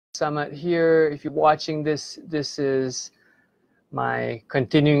Samad here. If you're watching this, this is my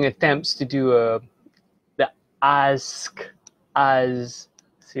continuing attempts to do the Ask As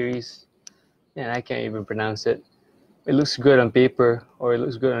series. And I can't even pronounce it. It looks good on paper, or it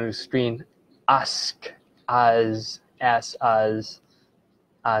looks good on the screen. Ask As, as,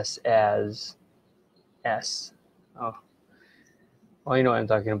 S. Oh, well, you know what I'm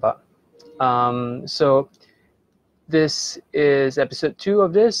talking about. So this is episode 2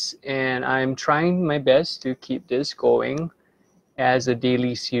 of this, and I'm trying my best to keep this going as a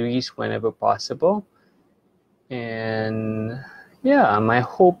daily series whenever possible. And yeah, my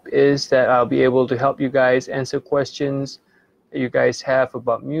hope is that I'll be able to help you guys answer questions that you guys have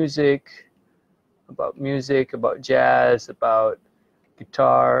about music, about jazz, about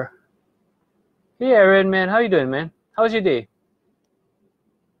guitar. Hey Aaron, man, how you doing, man? How's your day?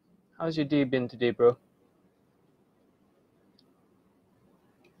 How's your day been today, bro?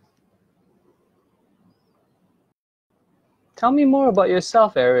 Tell me more about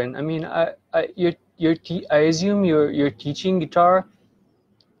yourself, Aaron. I mean, I assume you're teaching guitar.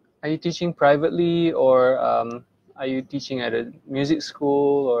 Are you teaching privately, or are you teaching at a music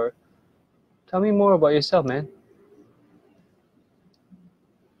school? Or tell me more about yourself, man.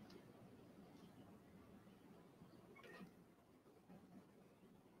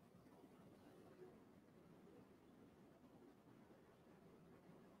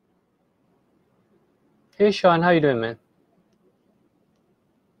 Hey, Sean, how you doing, man?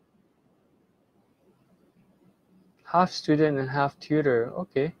 Half student and half tutor.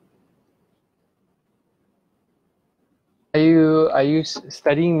 Okay. Are you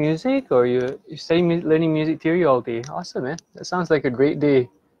studying music, or you studying learning music theory all day? Awesome, man. That sounds like a great day.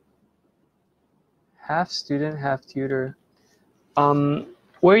 Half student, half tutor.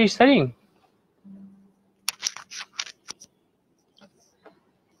 Where are you studying?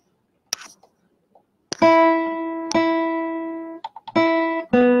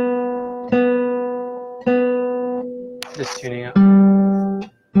 Just tuning up.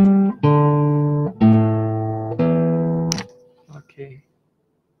 Okay.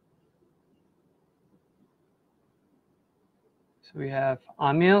 So we have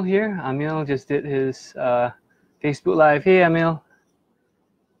Emmanuel here. Emmanuel just did his Facebook Live. Hey, Emmanuel.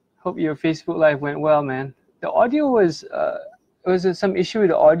 Hope your Facebook Live went well, man. The audio was some issue with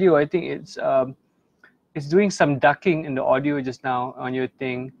the audio. I think it's doing some ducking in the audio just now on your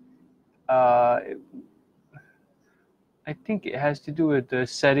thing. I think it has to do with the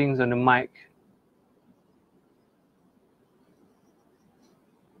settings on the mic.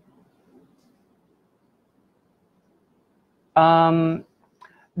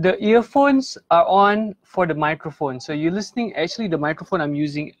 The earphones are on for the microphone. So you're listening, actually the microphone I'm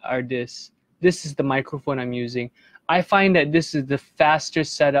using are this. This is the microphone I'm using. I find that this is the faster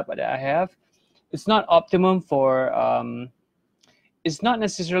setup that I have. It's not optimum for, it's not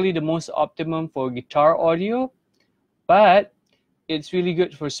necessarily the most optimum for guitar audio, but it's really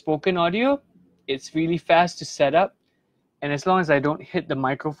good for spoken audio. It's really fast to set up. And as long as I don't hit the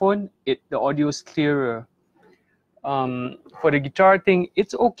microphone, the audio is clearer. For the guitar thing,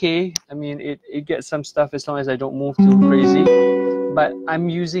 it's okay. I mean, it gets some stuff as long as I don't move too crazy. But I'm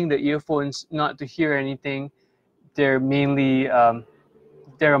using the earphones not to hear anything. They're mainly,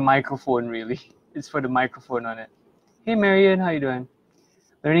 they're a microphone really. It's for the microphone on it. Hey Marian, how you doing?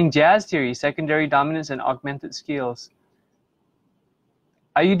 Learning jazz theory, secondary dominance and augmented scales.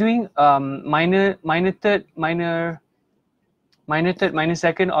 Are you doing minor third, minor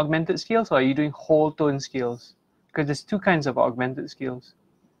second augmented scales, or are you doing whole tone scales? Because there's 2 kinds of augmented scales.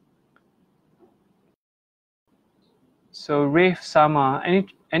 So Rafe Sama,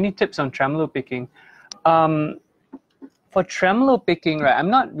 any tips on tremolo picking? For tremolo picking, right, I'm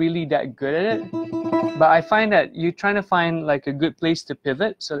not really that good at it, but I find that you're trying to find like a good place to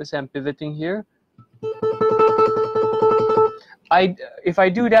pivot. So let's say I'm pivoting here. If I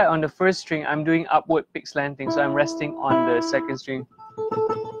do that on the first string, I'm doing upward pick slanting, so I'm resting on the second string.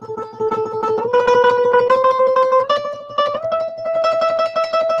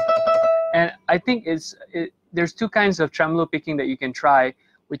 And I think there's 2 kinds of tremolo picking that you can try,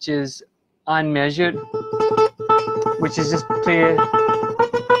 which is unmeasured, which is just play.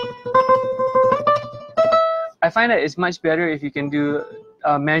 I find that it's much better if you can do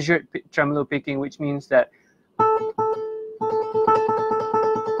measured tremolo picking, which means that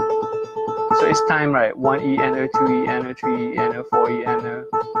so it's time, right? 1 E enter, 2 E enter, 3 E enter, 4 E enter.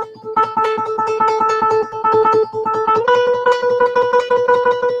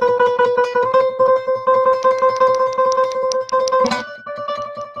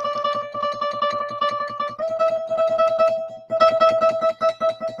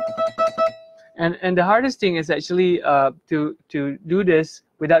 And the hardest thing is actually to do this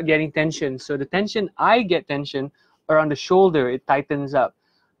without getting tension. So the tension, I get tension around the shoulder, it tightens up.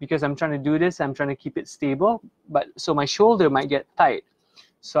 Because I'm trying to do this, I'm trying to keep it stable, but so my shoulder might get tight.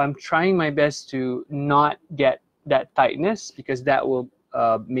 So I'm trying my best to not get that tightness, because that will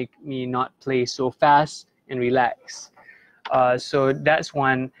make me not play so fast and relax. So that's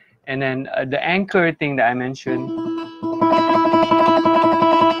one. And then the anchor thing that I mentioned.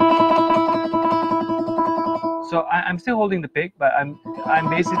 So I'm still holding the pick, but I'm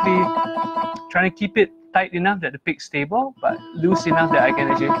basically trying to keep it tight enough that the pick's stable, but loose enough that I can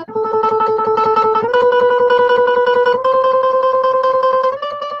actually.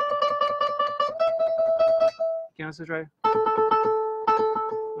 Can you also try?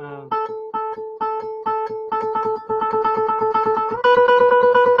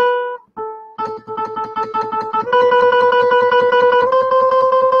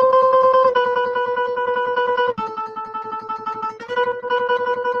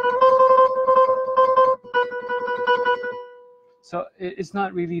 So it's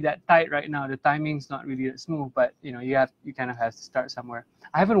not really that tight right now. The timing's not really that smooth, but you know, you kind of have to start somewhere.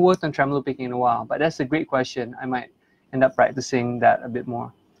 I haven't worked on tremolo picking in a while, but that's a great question. I might end up practicing that a bit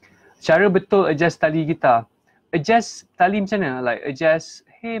more. Cara betul adjust tali gitar. Adjust tali macam mana? Like adjust,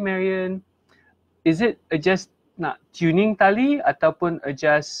 hey Marian, is it adjust nak tuning tali ataupun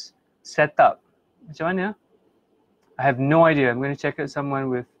adjust setup? Macam mana? I have no idea. I'm going to check out someone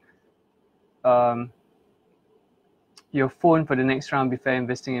with your phone for the next round before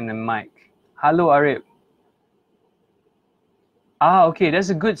investing in a mic. Hello, Arif. Ah, okay, that's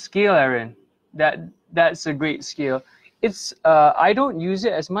a good scale, Aaron. That's a great scale. It's I don't use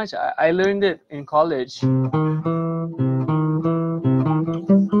it as much. I learned it in college.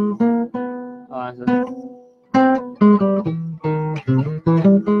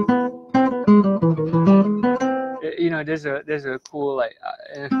 You know, there's a cool like.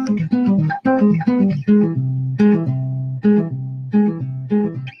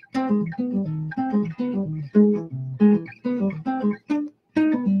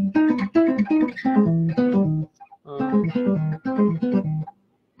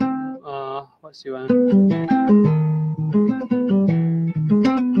 What's the one?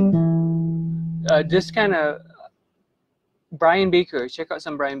 This kind of Brian Baker. Check out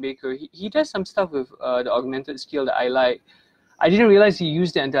some Brian Baker. He does some stuff with the augmented scale that I like. I didn't realize he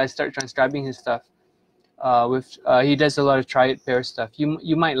used it until I started transcribing his stuff. He does a lot of triad pair stuff.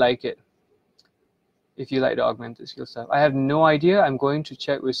 You might like it if you like the augmented scale stuff. I have no idea. I'm going to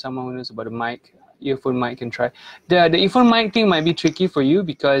check with someone who knows about a mic, earphone mic, and try. The earphone mic thing might be tricky for you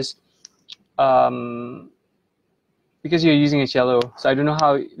because you're using a cello. So I don't know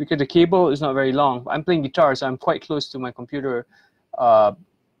how, because the cable is not very long. I'm playing guitar, so I'm quite close to my computer,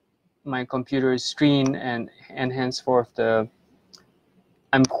 screen, and henceforth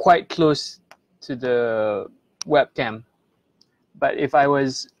I'm quite close to the webcam. But if I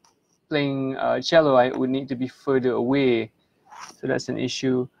was playing cello, I would need to be further away, so that's an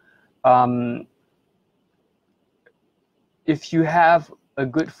issue. If you have a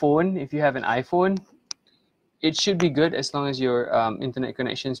good phone, if you have an iPhone, it should be good as long as your internet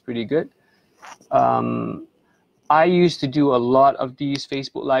connection is pretty good. I used to do a lot of these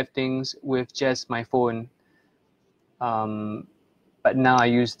Facebook Live things with just my phone, but now I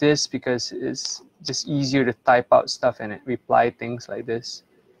use this because it's just easier to type out stuff and reply things like this.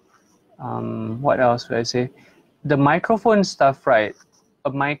 What else would I say? The microphone stuff, right?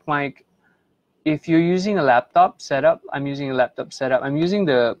 A mic. If you're using a laptop setup, I'm using a laptop setup.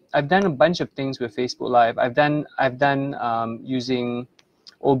 I've done a bunch of things with Facebook Live. I've done using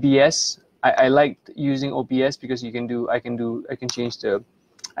OBS. I liked using OBS because I can change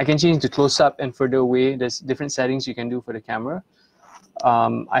the close up and further away. There's different settings you can do for the camera.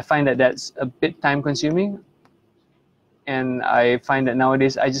 I find that that's a bit time consuming, and I find that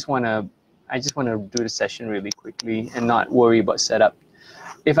nowadays I just wanna do the session really quickly and not worry about setup.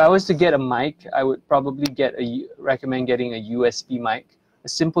 If I was to get a mic, I would probably recommend getting a USB mic, a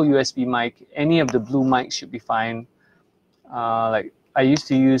simple USB mic. Any of the blue mics should be fine. Like I used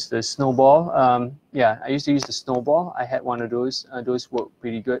to use the Snowball. I used to use the Snowball. I had one of those. Those work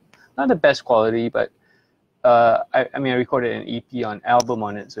pretty good. Not the best quality, but I recorded an EP album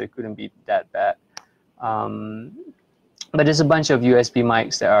on it, so it couldn't be that bad. But there's a bunch of USB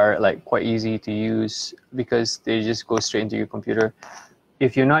mics that are like quite easy to use because they just go straight into your computer.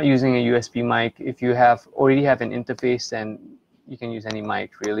 If you're not using a USB mic, if you already have an interface, then you can use any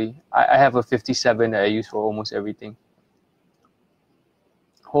mic, really. I have a 57 that I use for almost everything.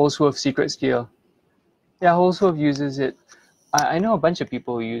 Holsworth secret scale. Yeah, Holsworth uses it. I know a bunch of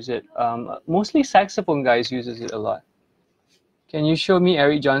people who use it. Mostly saxophone guys uses it a lot. Can you show me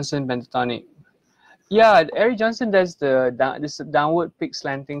Eric Johnston pentatonic? Yeah, Eric Johnston does this downward pick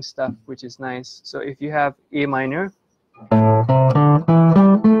slanting stuff, which is nice. So if you have A minor,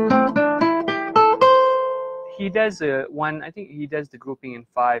 he does one. I think he does the grouping in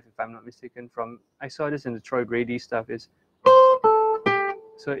 5, if I'm not mistaken. I saw this in the Troy Grady stuff.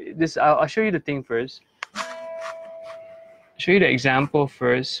 So this I'll show you the thing first. Show you the example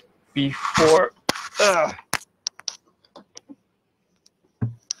first before.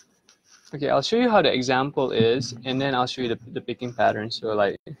 Okay, I'll show you how the example is, and then I'll show you the picking pattern. So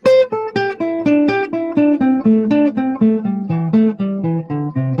like.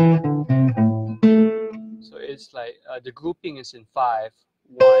 So it's like the grouping is in 5.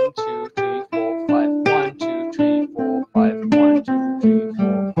 1, 2, 3, 4, 5. 1, 2, 3, 4, 5. 1, 2, 3,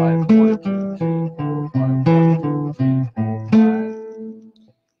 4, 5. 1, 2, 3, 4, 5. 1, 2, 3, 4, 5.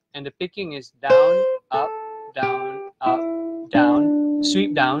 And the picking is down, up, down, up, down,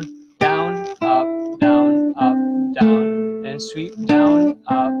 sweep down, down, up, down, and sweep down,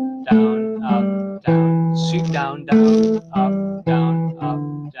 up, down, sweep down, down, up, down,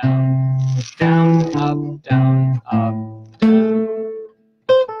 down, up, down, up, down.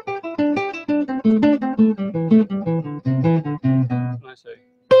 Oh, sorry.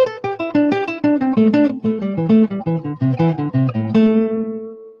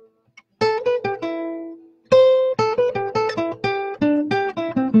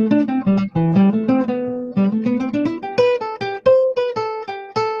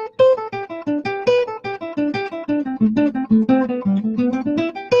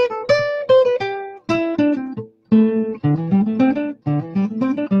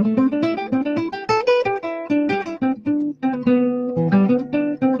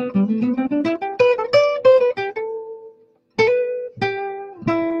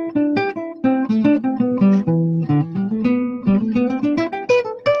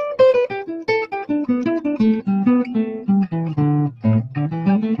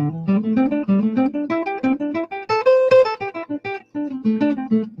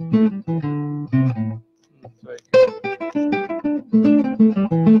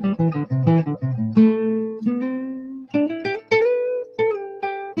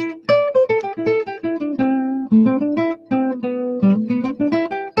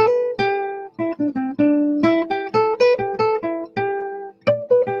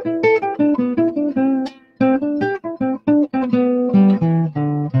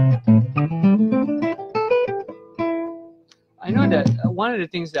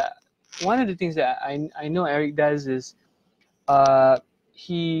 One of the things that I know Eric does is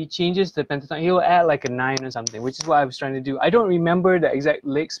he changes the pentatonic. He'll add like a 9 or something, which is what I was trying to do. I don't remember the exact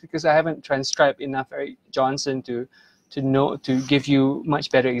licks because I haven't transcribed enough Eric Johnston to give you much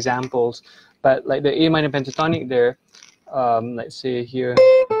better examples. But like the A minor pentatonic there, let's say here.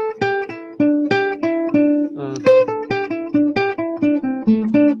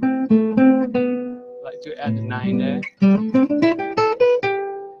 Like to add the 9 there.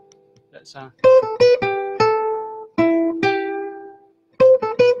 That sound.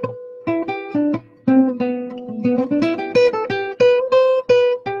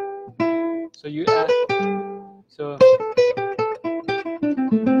 So you add, so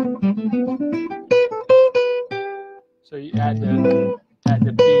you add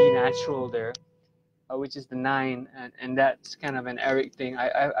the B natural there, which is the 9, and that's kind of an Eric thing.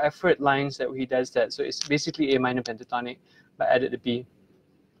 I've heard lines that he does that. So it's basically A minor pentatonic, but added the B.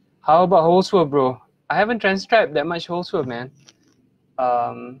 How about whole swerve, bro? I haven't transcribed that much whole swerve, man.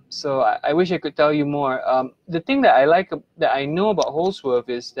 So I wish I could tell you more. The thing that I like that I know about whole swerve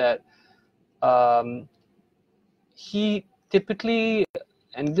is that he typically,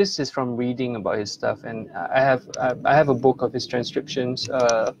 and this is from reading about his stuff, and I have a book of his transcriptions,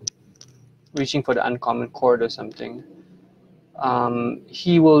 reaching for the uncommon chord or something.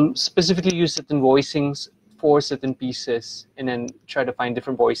 He will specifically use certain voicings for certain pieces, and then try to find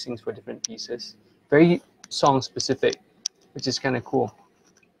different voicings for different pieces. Very song specific, which is kind of cool.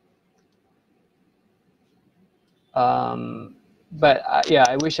 But yeah,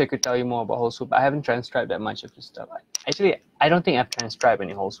 I wish I could tell you more about whole swerve. I haven't transcribed that much of his stuff. Actually, I don't think I've transcribed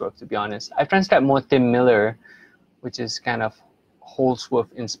any whole swerve, to be honest. I've transcribed more Tim Miller, which is kind of whole swerve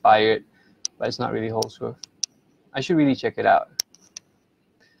inspired, but it's not really whole swerve. I should really check it out.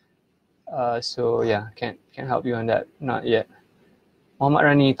 So yeah, can't help you on that, not yet. Muhammad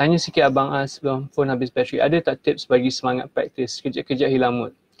Rani, tanya sikit abang sebelum phone habis bateri. Ada tak tips bagi semangat praktis kejap-kejap hilang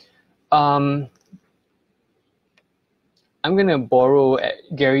mood? I'm gonna borrow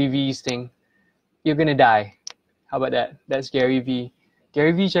Gary V's thing. You're gonna die. How about that? That's Gary V.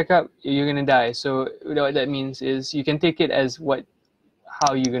 Gary V, check out, you're gonna die. So what that means is you can take it as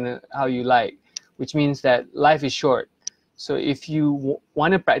how you like, which means that life is short. So if you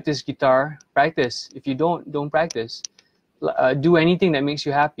want to practice guitar, practice. If you don't practice. Do anything that makes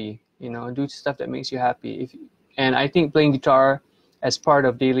you happy. You know, do stuff that makes you happy. And I think playing guitar as part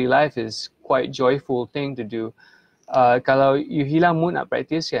of daily life is quite joyful thing to do. Kalau you hilang mood nak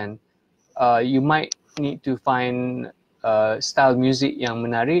practice kan, you might need to find style music yang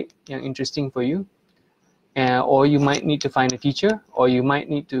menarik, yang interesting for you, or you might need to find a teacher, or you might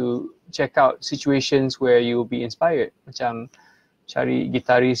need to check out situations where you will be inspired. Macam cari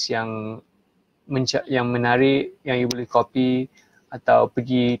guitarist yang menarik, yang you boleh copy, atau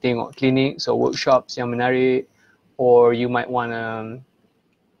pergi tengok clinics or workshops yang menarik, or you might want to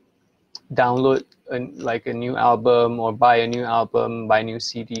download like a new album, or buy a new album, buy a new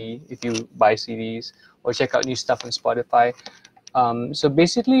CD if you buy CDs, or check out new stuff on Spotify. So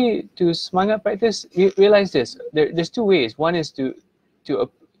basically, to semangat practice, realize this. There's two ways. One is to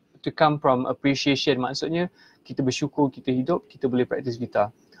come from appreciation. Maksudnya kita bersyukur kita hidup, kita boleh practice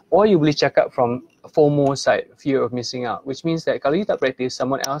gitar. Or you boleh check out from FOMO side, fear of missing out, which means that kalau you tak practice,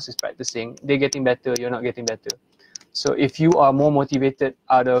 someone else is practicing, they're getting better, you're not getting better. So if you are more motivated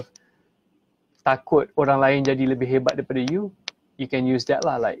out of takut orang lain jadi lebih hebat daripada you can use that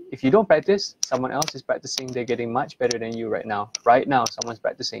lah. Like if you don't practice, someone else is practicing, they're getting much better than you right now. Right now, someone's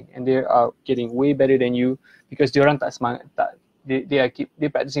practicing and they are getting way better than you because diorang tak semangat,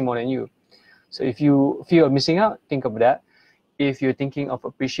 they're practicing more than you. So if you feel missing out, think of that. If you're thinking of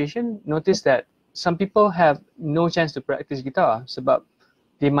appreciation, notice that some people have no chance to practice guitar sebab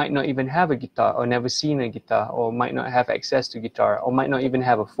they might not even have a guitar or never seen a guitar or might not have access to guitar or might not even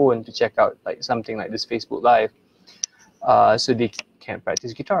have a phone to check out like something like this Facebook Live. So they can't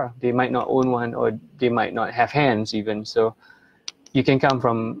practice guitar. They might not own one or they might not have hands even. So you can come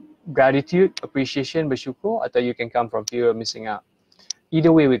from gratitude, appreciation, bersyukur, atau you can come from fear of missing out.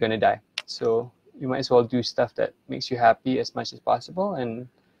 Either way, we're going to die. So you might as well do stuff that makes you happy as much as possible and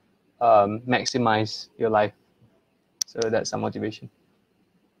maximize your life. So that's some motivation.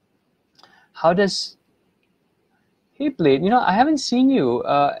 How does... Hey Blade, you know, I haven't seen you.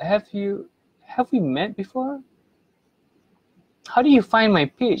 Have we met before? How do you find my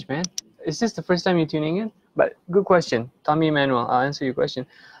page, man? Is this the first time you're tuning in? But good question. Tommy Emmanuel, I'll answer your question.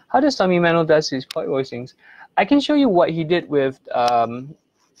 How does Tommy Emmanuel does his chord voicings? I can show you what he did with...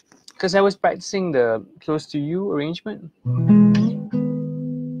 because I was practicing the Close to You arrangement.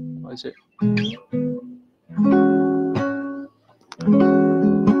 What is it? Let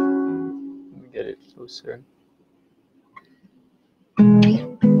me get it closer.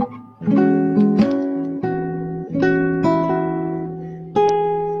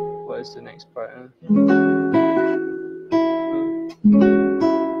 What is the next part?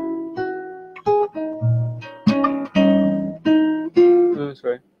 Oh,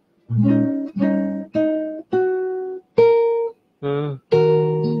 sorry. And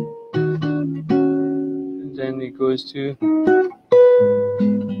then it goes to...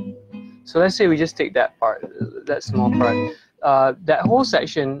 So let's say we just take that part, that small part. That whole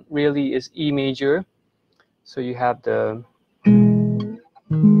section really is E major. So you have the...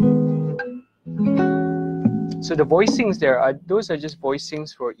 So the voicings there, those are just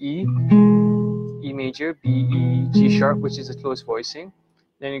voicings for E, E major, B, E, G sharp, which is a closed voicing.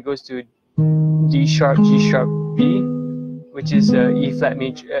 Then it goes to D sharp, G sharp, B, which is E flat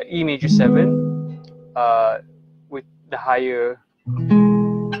major, E major 7, with the higher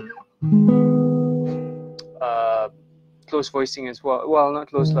closed voicing as well. Well, not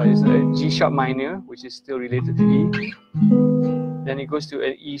closed, like it's a G sharp minor, which is still related to E. Then it goes to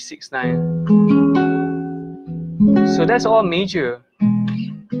an E6/9. So that's all major.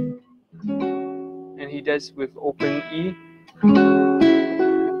 And he does with open E.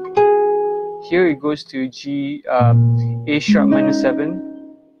 Here it goes to G, A sharp minor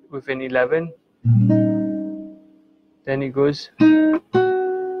 7 with an 11. Then it goes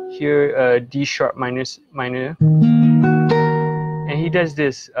here, D sharp minor, and he does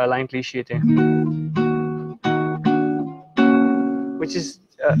this line cliche thing, which is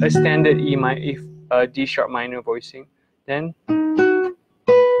a standard D sharp minor voicing. Then,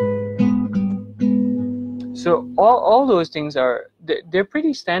 so all those things are they're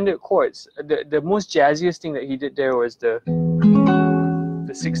pretty standard chords. The most jazziest thing that he did there was the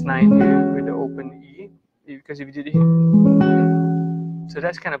 6/9 here with the open E, because if you did it here, so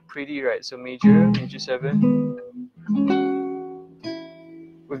that's kind of pretty, right? So major 7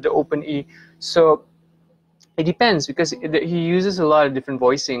 with the open E. So it depends because he uses a lot of different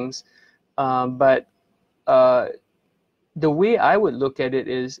voicings, but the way I would look at it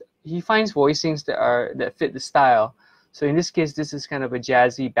is he finds voicings that fit the style. So in this case, this is kind of a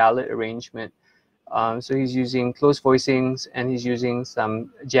jazzy ballad arrangement. So he's using close voicings, and he's using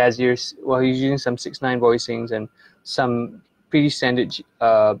some jazzier, well, he's using some 6/9 voicings and some pretty standard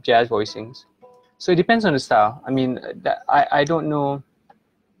jazz voicings. So it depends on the style. I mean, I don't know.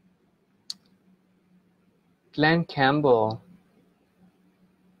 Glenn Campbell.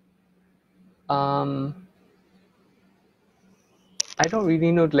 I don't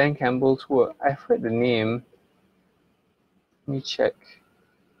really know Glenn Campbell's work. I've heard the name. Let me check.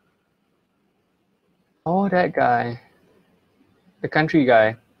 Oh, that guy. The country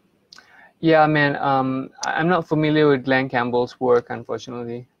guy. Yeah, man. I'm not familiar with Glenn Campbell's work,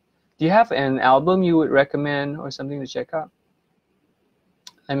 unfortunately. Do you have an album you would recommend or something to check out?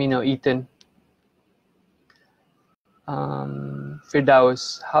 Let me know, Ethan.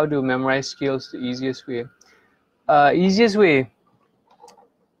 Firdaus, how to memorize scales the easiest way? Easiest way.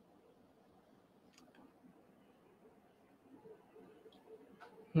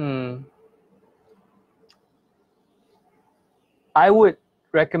 I would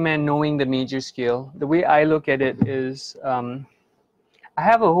recommend knowing the major scale. The way I look at it is, I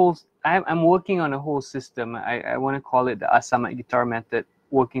have a whole. I'm working on a whole system. I want to call it the Asamat guitar method,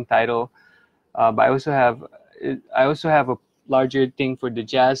 working title. But I also have a larger thing for the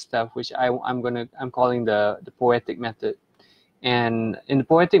jazz stuff, which I'm calling the poetic method. And in the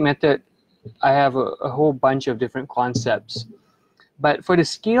poetic method, I have a whole bunch of different concepts. But for the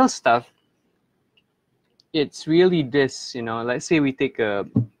scale stuff, it's really this, you know, let's say we take a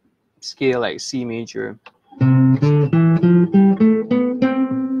scale like C major.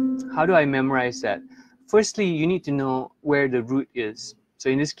 How do I memorize that? Firstly, you need to know where the root is. So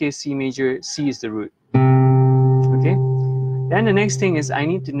in this case, C major, C is the root. Okay? Then the next thing is I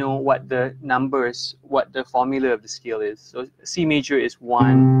need to know what the numbers, what the formula of the scale is. So C major is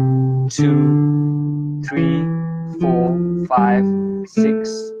 1, 2, 3, 4, 5, 6,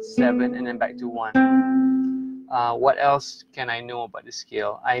 7, and then back to 1. What else can I know about the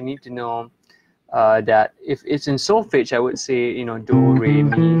scale? I need to know that if it's in solfege, I would say, you know, do, re,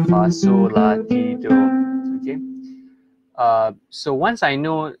 mi, fa, sol, la, ti, do. Okay. So once I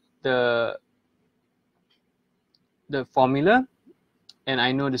know the formula and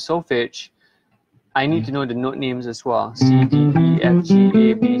I know the solfege, I need to know the note names as well. C, D, E, F, G,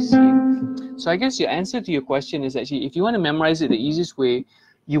 A, B, C. So I guess your answer to your question is actually, if you want to memorize it the easiest way,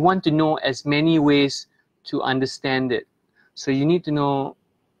 you want to know as many ways to understand it. So you need to know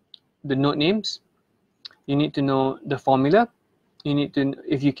the note names, you need to know the formula, you need to,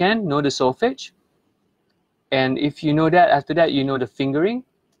 if you can, know the solfege, and if you know that, after that you know the fingering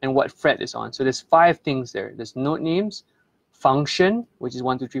and what fret is on. So there's 5 things there. There's note names, function, which is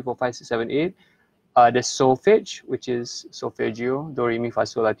 1, 2, 3, 4, 5, 6, 7, 8. There's solfege, which is solfeggio, do, re, mi, fa,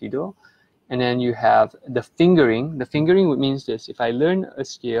 sol, la, ti, do. And then you have the fingering. The fingering means this: if I learn a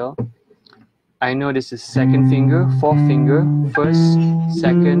scale, I know this is second finger, fourth finger, first,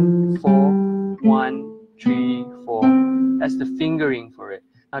 second, 4, 1, 3, 4. That's the fingering for it.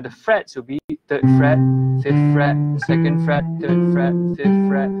 Now the frets will be 3rd fret, 5th fret, 2nd fret, 3rd fret, 5th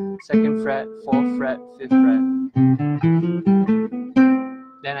fret, 2nd fret, 4th fret, 5th fret.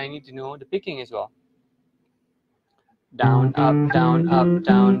 Then I need to know the picking as well. Down, up, down, up,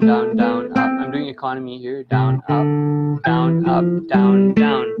 down, down, down, up. I'm doing economy here. Down, up, down, up, down,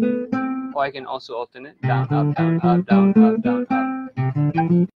 down. Or I can also alternate. Down, up, down, up, down, up, down, up.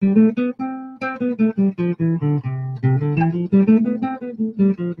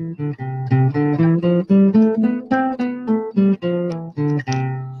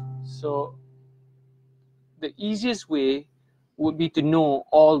 So the easiest way would be to know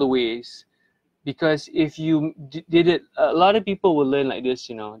all the ways. Because if you did it, a lot of people will learn like this,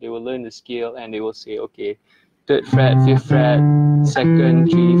 you know, they will learn the scale and they will say, okay, 3rd fret, 5th fret, 2nd,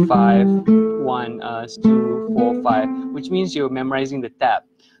 3, 5, 1, 2, 4, 5, which means you're memorizing the tab.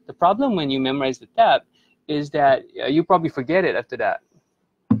 The problem when you memorize the tab is that you probably forget it after that.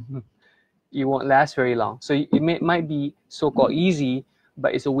 You won't last very long. So it might be so-called easy,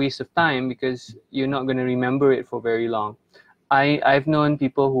 but it's a waste of time because you're not going to remember it for very long. I've known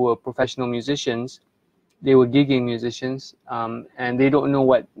people who are professional musicians, they were gigging musicians, and they don't know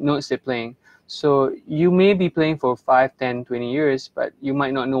what notes they're playing. So you may be playing for 5, 10, 20 years, but you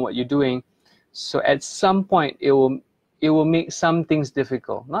might not know what you're doing. So at some point, it will make some things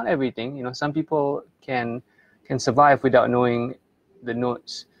difficult. Not everything, you know. Some people can survive without knowing the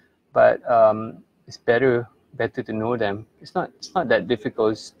notes, but it's better to know them. It's not that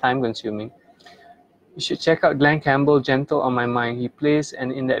difficult. It's time consuming. You should check out Glenn Campbell, Gentle on My Mind. He plays,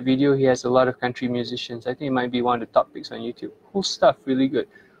 and in that video, he has a lot of country musicians. I think it might be one of the top picks on YouTube. Cool stuff, really good.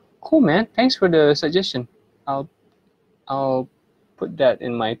 Cool, man. Thanks for the suggestion. I'll put that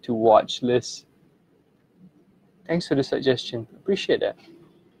in my to watch list. Thanks for the suggestion. Appreciate that.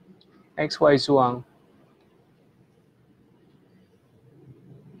 XY Zuang.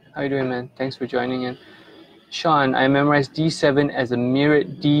 How you doing, man? Thanks for joining in. Chon, I memorized D7 as a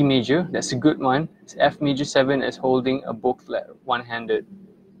mirrored D major. That's a good one. It's F major 7 as holding a booklet one-handed.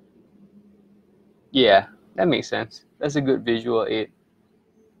 Yeah, that makes sense. That's a good visual aid.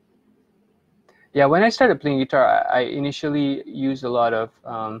 Yeah, when I started playing guitar, I initially used a lot of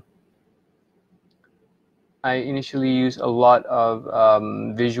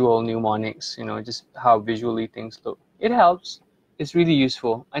visual mnemonics. You know, just how visually things look. It helps. It's really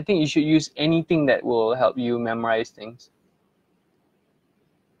useful. I think you should use anything that will help you memorize things.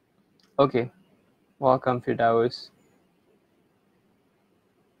 Okay, welcome, Firdaus.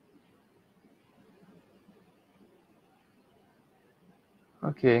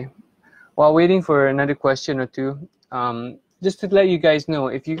 Okay, while waiting for another question or two, just to let you guys know,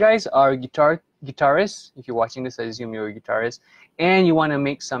 if you guys are guitarists, if you're watching this, I assume you're a guitarist, and you want to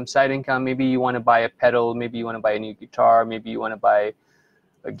make some side income, maybe you want to buy a pedal, maybe you want to buy a new guitar, maybe you want to buy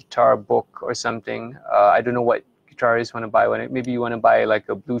a guitar book or something. I don't know what guitarists want to buy. Maybe you want to buy like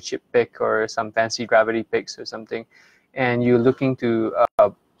a blue chip pick or some fancy gravity picks or something, and you're looking to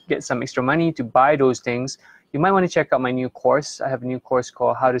get some extra money to buy those things. You might want to check out my new course. I have a new course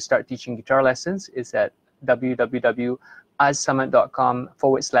called How to Start Teaching Guitar Lessons. It's at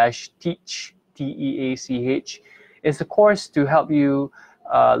www.azsummit.com/teach, TEACH. It's a course to help you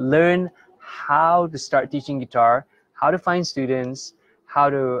learn how to start teaching guitar, how to find students, how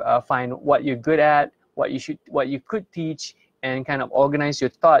to find what you're good at, what you could teach, and kind of organize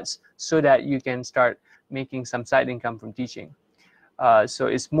your thoughts so that you can start making some side income from teaching. So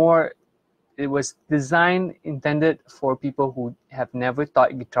it was intended for people who have never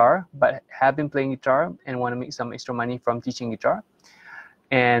taught guitar but have been playing guitar and want to make some extra money from teaching guitar.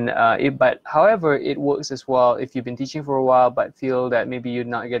 And however, it works as well if you've been teaching for a while but feel that maybe you're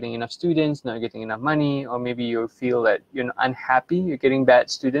not getting enough students, not getting enough money, or maybe you feel that you're unhappy, you're getting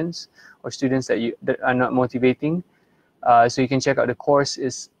bad students or students that are not motivating. So you can check out the course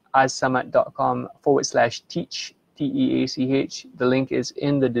is azsummit.com/teach, TEACH. The link is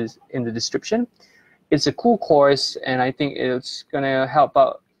in the description. It's a cool course, and I think it's gonna help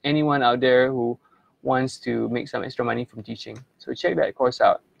out anyone out there who wants to make some extra money from teaching. So check that course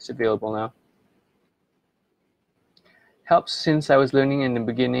out. It's available now. Helps since I was learning in the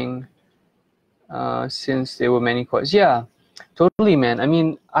beginning, since there were many chords. Yeah, totally, man. I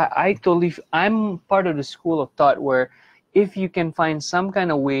mean, I'm part of the school of thought where if you can find some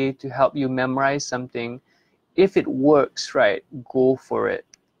kind of way to help you memorize something, if it works, right, go for it.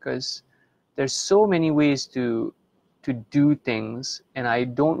 Because there's so many ways to do things, and I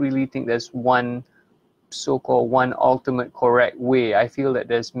don't really think there's one so-called one ultimate correct way. I feel that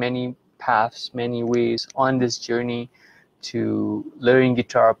there's many paths, many ways on this journey to learning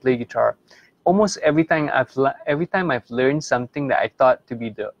guitar, play guitar. Almost every time I've learned something that I thought to be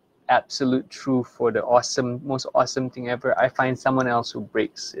the absolute truth for the most awesome thing ever, I find someone else who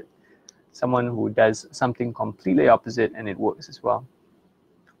breaks it, someone who does something completely opposite, and it works as well.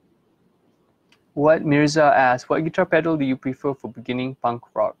 What Mirza asked, what guitar pedal do you prefer for beginning punk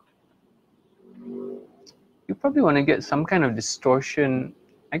rock? You probably want to get some kind of distortion,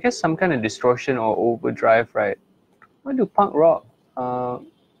 I guess some kind of distortion or overdrive, right? What do punk rock, what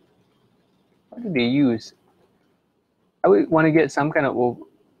do they use? I would want to get some kind of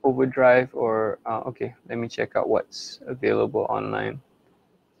overdrive or, okay, let me check out what's available online.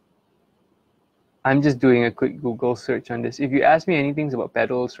 I'm just doing a quick Google search on this. If you ask me anything about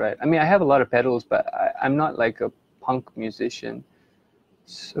pedals, right? I mean, I have a lot of pedals, but I'm not like a punk musician.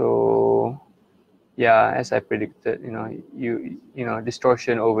 So yeah, as I predicted, you know,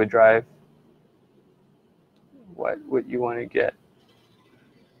 distortion, overdrive. What would you want to get?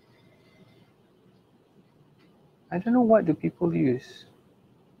 I don't know, what do people use?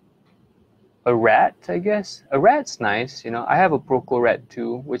 A Rat, I guess. A Rat's nice, you know. I have a Proco Rat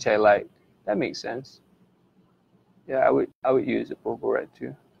too, which I like. That makes sense. Yeah, I would use a Proco Rat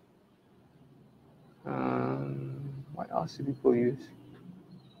too. What else do people use?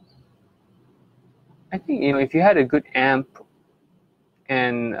 I think, you know, if you had a good amp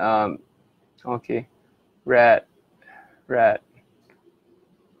and okay, Rat.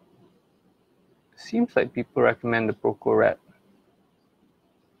 Seems like people recommend the Proco Rat.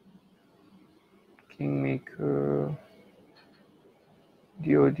 Kingmaker,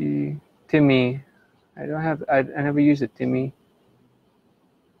 DOD, Timmy. I don't have. I never use a Timmy.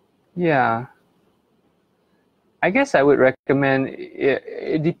 Yeah. I guess I would recommend.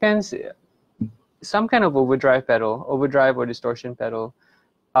 It depends. Some kind of overdrive pedal, overdrive or distortion pedal.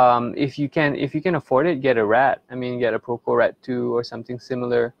 If you can afford it, get a Rat. I mean, get a Proco Rat 2 or something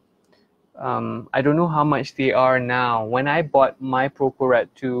similar. I don't know how much they are now. When I bought my Proco Rat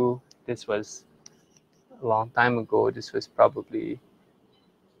 2, this was a long time ago. This was probably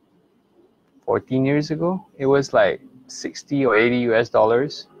 14 years ago. It was like 60 or 80 US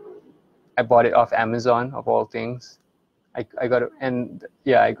dollars. I bought it off Amazon, of all things. I got it, and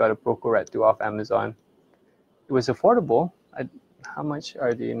yeah, I got a Proco Rat 2 off Amazon. It was affordable. How much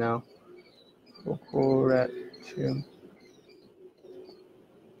are they now? Proco Rat 2.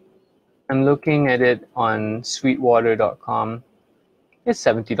 I'm looking at it on sweetwater.com. It's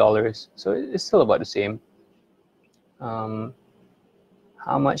 $70, so it's still about the same.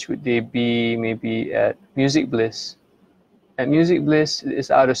 How much would they be maybe at Music Bliss? At Music Bliss,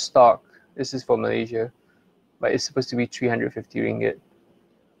 it's out of stock. This is for Malaysia, but it's supposed to be 350 ringgit.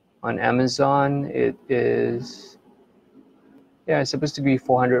 On Amazon, it is, yeah, it's supposed to be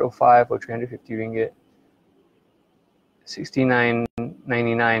 405 or 350 ringgit.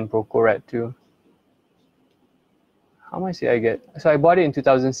 69.99 Proco Rat 2. How much did I get? So I bought it in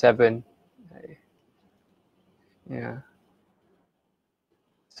 2007. Yeah.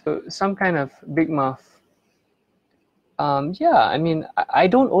 So some kind of big muff. Yeah, I mean, I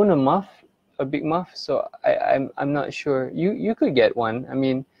don't own a big muff, so I'm not sure. You could get one. I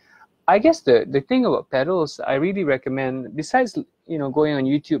mean, I guess the thing about pedals, I really recommend, besides going on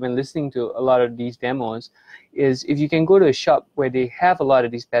YouTube and listening to a lot of these demos, is if you can go to a shop where they have a lot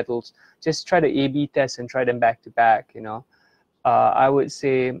of these pedals, just try to A/B test and try them back to back. I would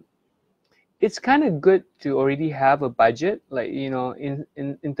say it's kind of good to already have a budget, like in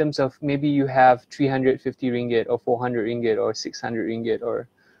terms of maybe you have 350 ringgit or 400 ringgit or 600 ringgit or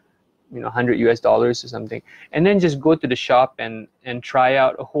 100 US dollars or something, and then just go to the shop and try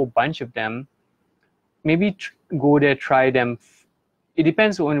out a whole bunch of them. Maybe go there, try them. It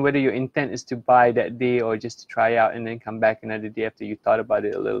depends on whether your intent is to buy that day or just to try out and then come back another day after you thought about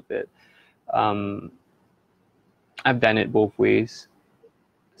it a little bit. I've done it both ways.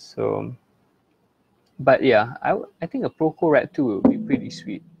 So, but yeah, I think a Proco Rat 2 would be pretty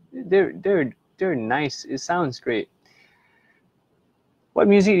sweet. They're nice. It sounds great. What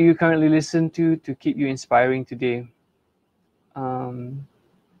music do you currently listen to keep you inspiring today?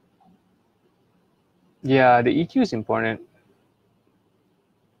 Yeah, the EQ is important.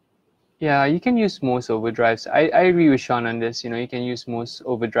 Yeah, you can use most overdrives. I agree with Chon on this. You can use most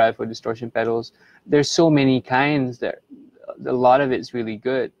overdrive or distortion pedals. There's so many kinds that a lot of it's really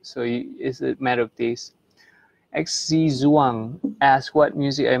good. So it's a matter of taste. XZ Zuang asks, what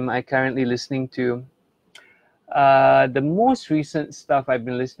music am I currently listening to? The most recent stuff I've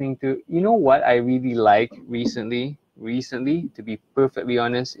been listening to, you know what I really like recently, to be perfectly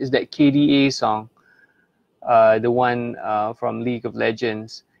honest, is that KDA song, the one from League of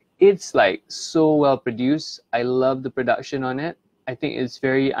Legends. It's like so well produced. I love the production on it. I think it's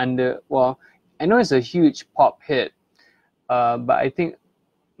very well, I know it's a huge pop hit, but I think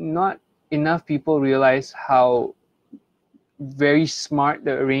not enough people realize how very smart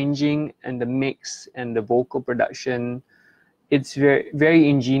the arranging and the mix and the vocal production. It's very, very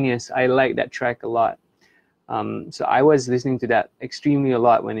ingenious. I like that track a lot. So I was listening to that extremely a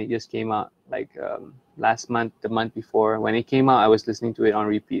lot when it just came out, like last month, the month before. When it came out, I was listening to it on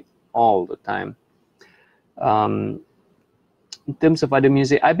repeat all the time. In terms of other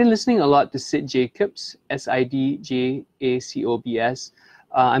music, I've been listening a lot to Sid Jacobs, SIDJACOBS.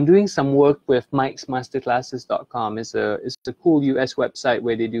 I'm doing some work with mikesmasterclasses.com. It's a cool US website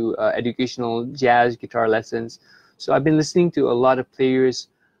where they do educational jazz guitar lessons. So I've been listening to a lot of players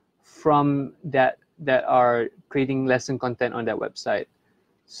from that are creating lesson content on that website.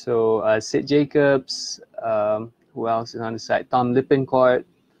 So Sid Jacobs, who else is on the site? Tom Lippincott.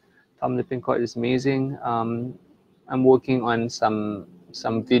 Tom Lippincott is amazing. I'm working on some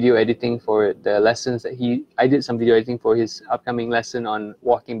video editing for the lessons that I did some video editing for his upcoming lesson on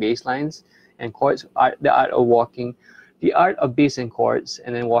walking bass lines and chords, the art of walking, the art of bass and chords,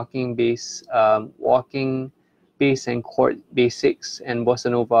 and then walking bass and chord basics and bossa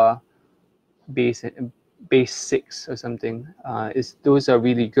nova bass 6 or something. Those are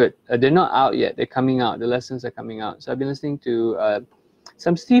really good. They're not out yet. They're coming out. The lessons are coming out. So I've been listening to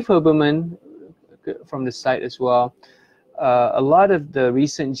some Steve Herberman from the site as well. A lot of the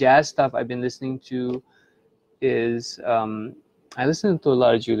recent jazz stuff I've been listening to is I listen to a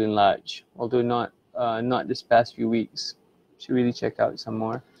lot of Julian Lage, although not this past few weeks. Should really check out some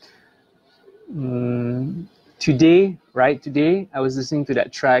more. Today, right? Today, I was listening to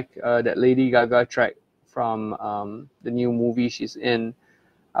that track, that Lady Gaga track from the new movie she's in.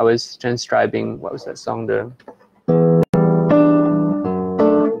 I was transcribing, what was that song? That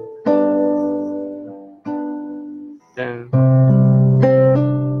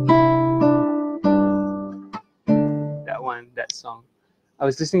song. I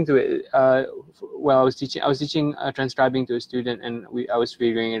was listening to it while I was teaching. I was teaching transcribing to a student, and I was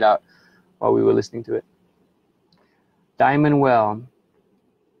figuring it out while we were listening to it. Emmanuel.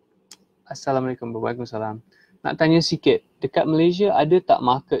 Assalamualaikum, Waalaikumsalam. Nak tanya sikit, dekat Malaysia ada tak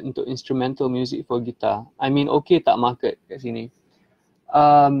market untuk instrumental music for guitar? I mean, okay tak market kat sini?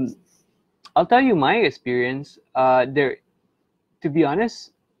 I'll tell you my experience. To be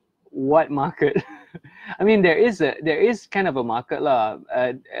honest, what market? I mean, there is kind of a market lah.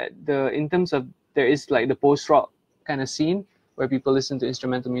 In terms of, there is like the post rock kind of scene where people listen to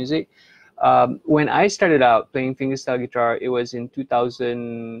instrumental music. When I started out playing fingerstyle guitar, it was in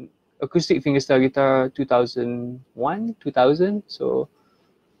 2000, acoustic fingerstyle guitar, 2001, 2000. So,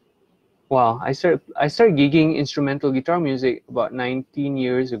 wow, I started gigging instrumental guitar music about 19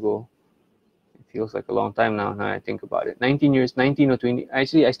 years ago. Feels like a long time now I think about it. 19 or 20.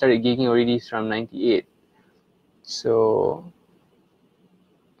 Actually, I started gigging already from 98. So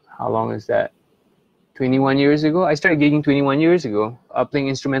how long is that? 21 years ago? I started gigging 21 years ago, playing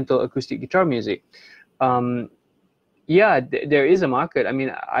instrumental acoustic guitar music. Yeah, there is a market. I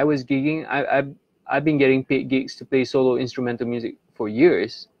mean, I was gigging. I've been getting paid gigs to play solo instrumental music for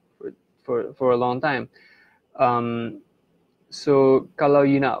years, for a long time. So kalau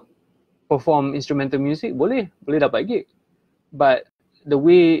you nak perform instrumental music, boleh dapat gig. But the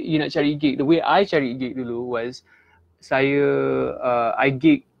way you nak cari gig, the way I cari gig dulu was I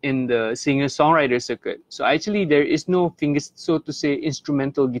gig in the singer-songwriter circuit. So actually there is no so to say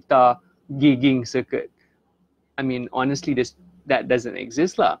instrumental guitar gigging circuit. I mean, honestly, that doesn't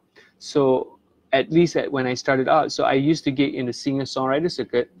exist lah. So at least when I started out, so I used to gig in the singer-songwriter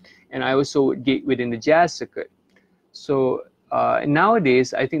circuit, and I also would gig within the jazz circuit. So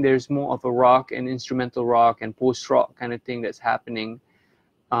nowadays, I think there's more of a rock and instrumental rock and post-rock kind of thing that's happening.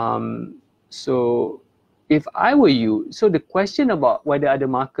 So if I were you, so the question about whether ada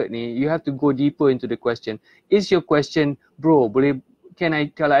market ni, you have to go deeper into the question. Is your question, bro,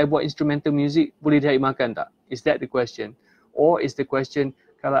 kalau I buat instrumental music, boleh cari makan tak? Is that the question? Or is the question,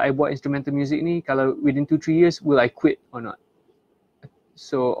 kalau I buat instrumental music ni, kalau within 2-3 years, will I quit or not?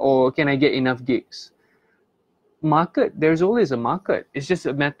 So, or can I get enough gigs? Market, there's always a market. It's just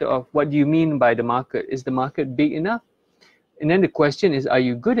a matter of what do you mean by the market? Is the market big enough? And then the question is, are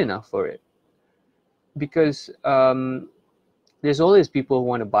you good enough for it? Because there's always people who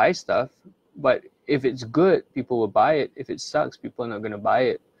want to buy stuff, but if it's good, people will buy it. If it sucks, people are not going to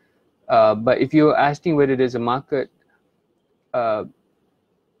buy it. But if you're asking whether there's a market, the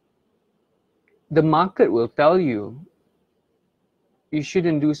market will tell you. You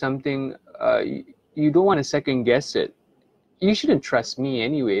shouldn't do something, you don't want to second guess it. You shouldn't trust me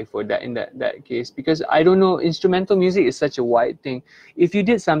anyway for that in that case, because I don't know, instrumental music is such a wide thing. If you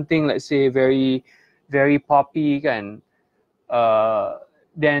did something, let's say very, very poppy kan,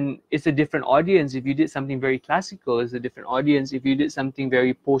 then it's a different audience. If you did something very classical, it's a different audience. If you did something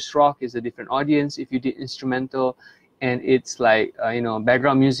very post-rock, it's a different audience. If you did instrumental and it's like, you know,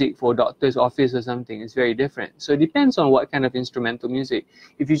 background music for doctor's office or something, it's very different. So it depends on what kind of instrumental music.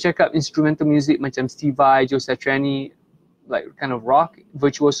 If you check out instrumental music macam Steve Vai, Joe Satriani, like kind of rock,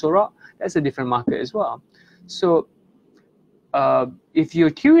 virtuoso rock, that's a different market as well. So if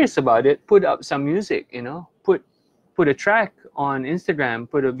you're curious about it, put up some music, you know, put a track on Instagram,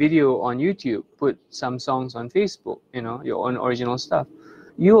 put a video on YouTube, put some songs on Facebook, you know, your own original stuff.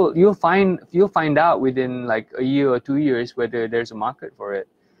 You'll find out within like a year or 2 years whether there's a market for it,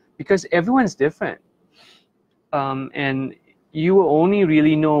 because everyone's different, and you will only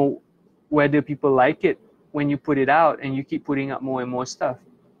really know whether people like it when you put it out and you keep putting up more and more stuff.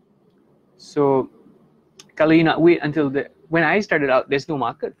 So kalau you nak wait until when I started out, there's no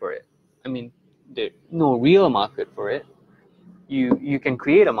market for it. I mean, there's no real market for it. You can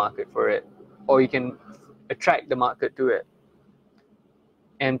create a market for it, or you can attract the market to it.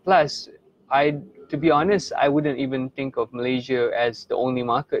 And plus, to be honest, I wouldn't even think of Malaysia as the only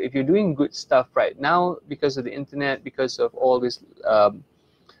market. If you're doing good stuff right now, because of the internet, because of all this,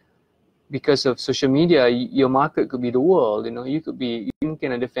 because of social media, your market could be the world. You know, you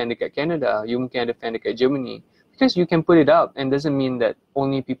mungkin ada fan dekat Canada, you mungkin ada fan dekat Germany, because you can put it up, and doesn't mean that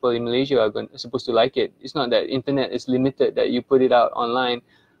only people in Malaysia are supposed to like it. It's not that internet is limited, that you put it out online,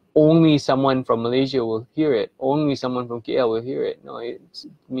 only someone from Malaysia will hear it, only someone from KL will hear it. No, it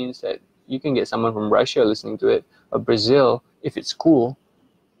means that You can get someone from Russia listening to it, or Brazil, if it's cool.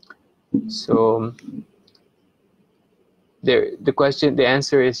 So the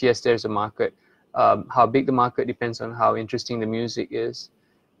answer is yes, there's a market. How big the market depends on how interesting the music is.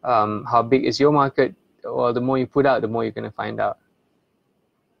 How big is your market? Well, the more you put out, the more you're going to find out.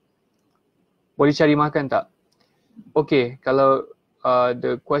 Boleh cari makan tak? Okay, kalau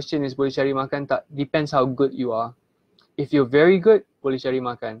the question is boleh cari makan tak, depends how good you are. If you're very good, boleh cari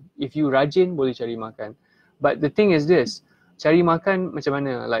makan. If you rajin, boleh cari makan. But the thing is this, cari makan macam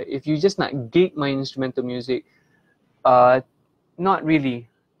mana? Like if you just nak gig my instrumental music, not really.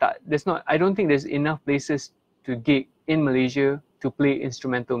 I don't think there's enough places to gig in Malaysia to play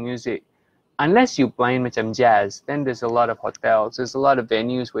instrumental music. Unless you playing macam jazz, then there's a lot of hotels, there's a lot of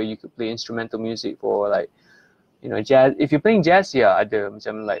venues where you could play instrumental music for like, you know, jazz. If you're playing jazz, yeah, ada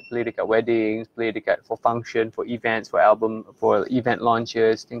macam like play dekat weddings, play dekat for function, for events, for album, for event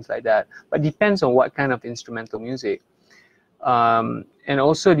launches, things like that. But depends on what kind of instrumental music. And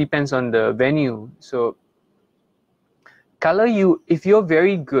also depends on the venue. So if you're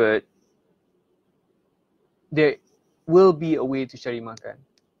very good, there will be a way to cari makan.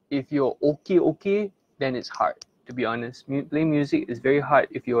 If you're okay, then it's hard, to be honest. Playing music is very hard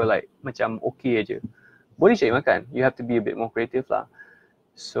if you're like macam okay aja. Boleh cari makan. You have to be a bit more creative lah.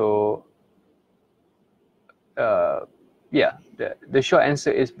 So yeah, the short answer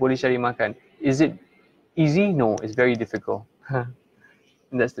is boleh cari makan. Is it easy? No, it's very difficult.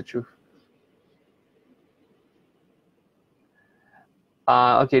 And that's the truth.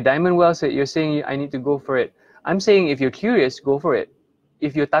 Okay, Diamond Well said, you're saying I need to go for it. I'm saying if you're curious, go for it.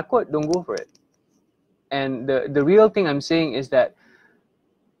 If you're takut, don't go for it. And the real thing I'm saying is that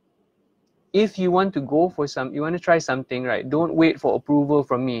if you want to go for you want to try something, right? Don't wait for approval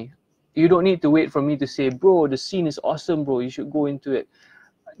from me. You don't need to wait for me to say, bro, the scene is awesome, bro, you should go into it.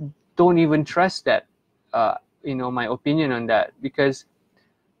 Don't even trust that, you know, my opinion on that, because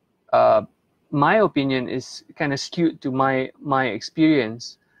my opinion is kind of skewed to my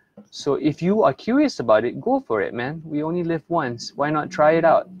experience. So if you are curious about it, go for it, man. We only live once. Why not try it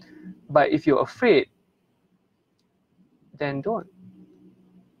out? But if you're afraid, then don't.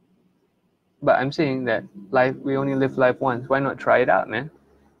 But I'm saying that we only live life once. Why not try it out, man?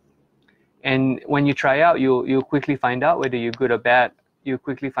 And when you try out, you'll quickly find out whether you're good or bad. You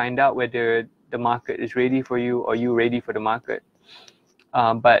quickly find out whether the market is ready for you or you ready for the market.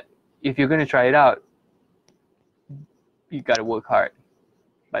 But if you're going to try it out, you got to work hard.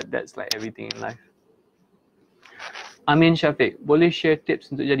 But that's like everything in life. Amin Syafiq, boleh share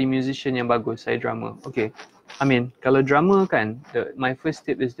tips untuk jadi musician yang bagus? Saya drummer. Okay, Amin, kalau drummer kan, my first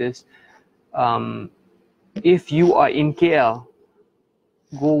tip is this. If you are in KL,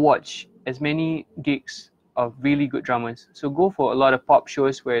 go watch as many gigs of really good drummers. So go for a lot of pop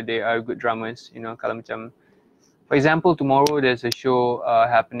shows where there are good drummers. You know, kalau macam, for example, tomorrow there's a show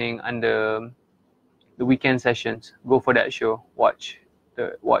happening under the weekend sessions. Go for that show. Watch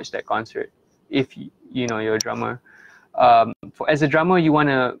that concert. If you know you're a drummer. As a drummer, you want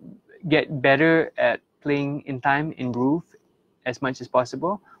to get better at playing in time, in groove, as much as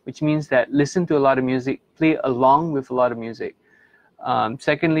possible, which means that listen to a lot of music, play along with a lot of music.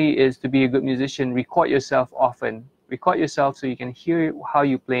 Secondly is to be a good musician, record yourself often. Record yourself so you can hear how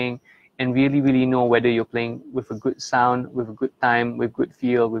you're playing and really, really know whether you're playing with a good sound, with a good time, with good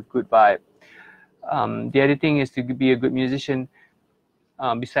feel, with good vibe. The other thing is to be a good musician.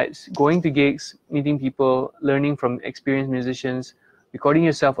 Besides going to gigs, meeting people, learning from experienced musicians, recording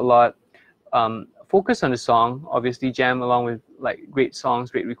yourself a lot, focus on the song, obviously jam along with like great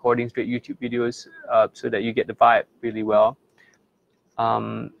songs, great recordings, great YouTube videos, so that you get the vibe really well.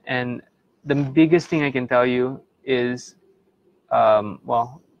 And the biggest thing I can tell you is,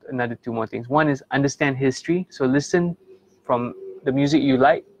 well, another two more things. One is understand history. So listen from the music you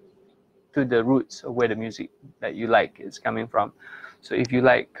like to the roots of where the music that you like is coming from. So if you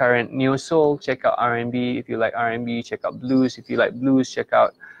like current neo soul, check out R&B. If you like R&B, check out blues. If you like blues, check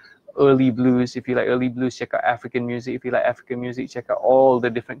out early blues. If you like early blues, check out African music. If you like African music, check out all the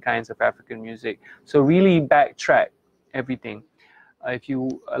different kinds of African music. So really backtrack everything. If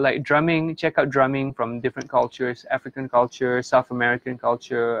you like drumming, check out drumming from different cultures, African culture, South American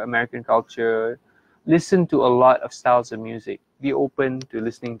culture, American culture. Listen to a lot of styles of music. Be open to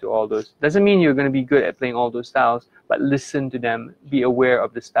listening to all those. Doesn't mean you're going to be good at playing all those styles, but listen to them. Be aware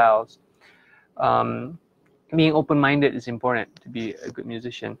of the styles. Being open-minded is important to be a good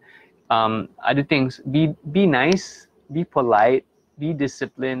musician. Other things, be nice, be polite, be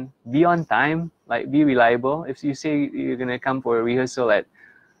disciplined, be on time, like be reliable. If you say you're going to come for a rehearsal at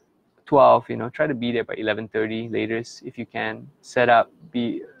 12, you know, try to be there by 11:30 latest if you can. Set up,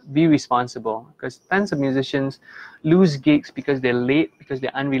 be responsible, because tons of musicians lose gigs because they're late, because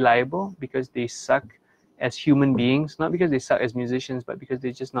they're unreliable, because they suck as human beings, not because they suck as musicians, but because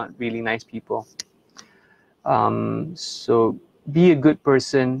they're just not really nice people. So be a good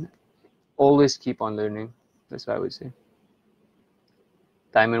person, always keep on learning. That's what I would say.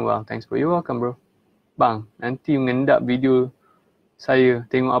 Time and well, thanks bro. You're welcome bro. Bang, nanti mengendap video saya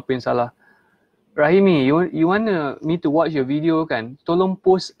tengok apa yang salah. Rahimi, you want me to watch your video kan? Tolong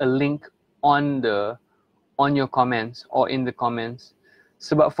post a link on your comments or in the comments.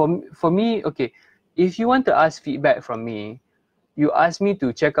 Sebab for me, okay, if you want to ask feedback from me, you ask me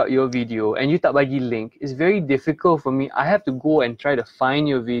to check out your video and you tak bagi link, it's very difficult for me. I have to go and try to find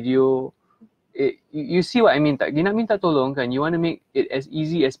your video. You see what I mean tak? You nak minta tolong kan? You want to make it as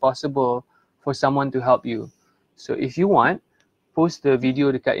easy as possible for someone to help you. So if you want, post the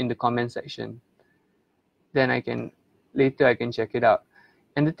video dekat in the comment section. Then later I can check it out.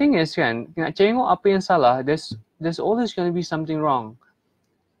 And the thing is kan, nak tengok apa yang salah, there's always going to be something wrong.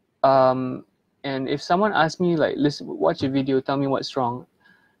 And if someone asks me like, listen, watch a video, tell me what's wrong.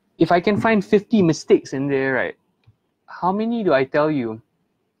 If I can find 50 mistakes in there, right? How many do I tell you?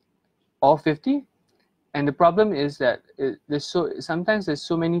 All 50? And the problem is that sometimes there's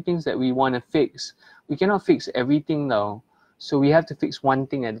so many things that we want to fix. We cannot fix everything though. So we have to fix one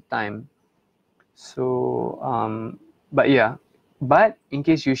thing at a time. So, but yeah. But in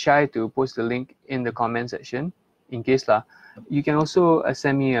case you're shy to post the link in the comment section, in case lah, you can also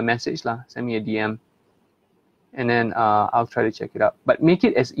send me a message lah, send me a DM. And then I'll try to check it out. But make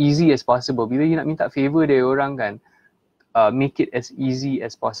it as easy as possible. Bila you nak minta favor dari orang kan, make it as easy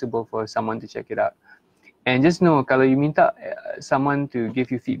as possible for someone to check it out. And just know, kalau you minta someone to give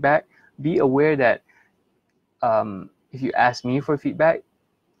you feedback, be aware that if you ask me for feedback,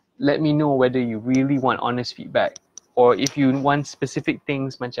 let me know whether you really want honest feedback. Or if you want specific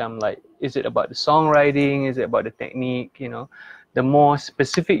things, macam like, is it about the songwriting? Is it about the technique? You know, the more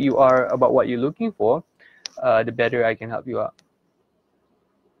specific you are about what you're looking for, the better I can help you out.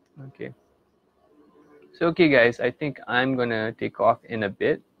 Okay. So, okay guys, I think I'm gonna take off in a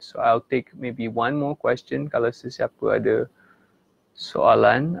bit. So I'll take maybe one more question. Kalau sesiapa ada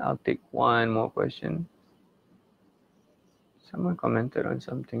soalan, I'll take one more question. Someone commented on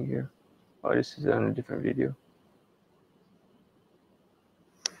something here. Oh, this is on a different video.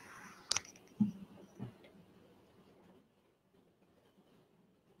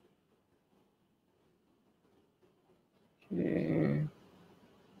 Okay.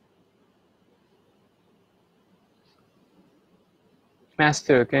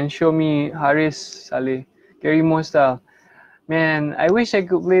 Master, can you show me Haris Saleh, Gary Moore style? Man, I wish I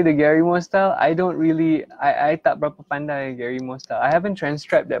could play the Gary Moore style. I don't really, I tak berapa pandai Gary Moore style. I haven't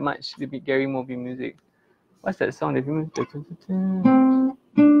transcribed that much to be Gary Moore music. What's that song? I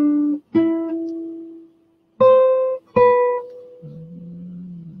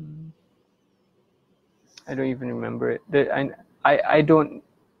don't even remember it.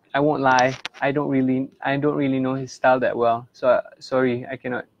 I won't lie. I don't really know his style that well. So sorry, I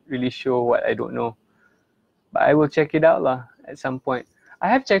cannot really show what I don't know. But I will check it out lah at some point. I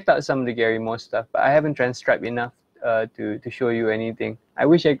have checked out some of the Gary Moore stuff, but I haven't transcribed enough to show you anything. I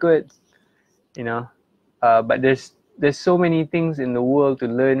wish I could, you know. But there's so many things in the world to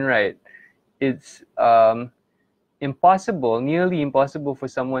learn, right? It's impossible, nearly impossible for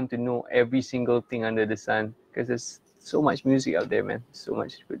someone to know every single thing under the sun, because there's so much music out there, man. So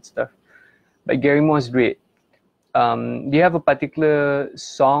much good stuff. But Gary Moore's great. Do you have a particular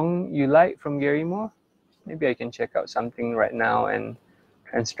song you like from Gary Moore? Maybe I can check out something right now and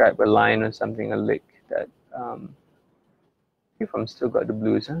transcribe a line or something, a lick that if I'm Still Got the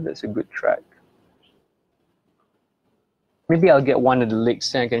Blues, huh? That's a good track. Maybe I'll get one of the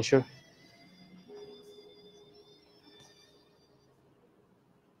licks and I can show.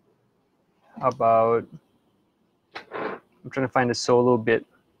 How about, I'm trying to find a solo bit.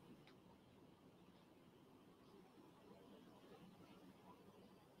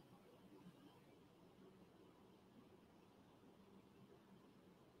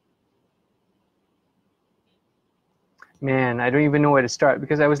 Man, I don't even know where to start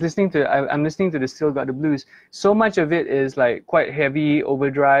because I was listening to, I'm listening to the Still Got the Blues. So much of it is like quite heavy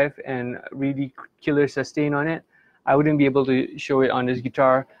overdrive and really killer sustain on it. I wouldn't be able to show it on this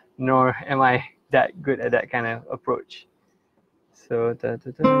guitar, nor am I that good at that kind of approach. So,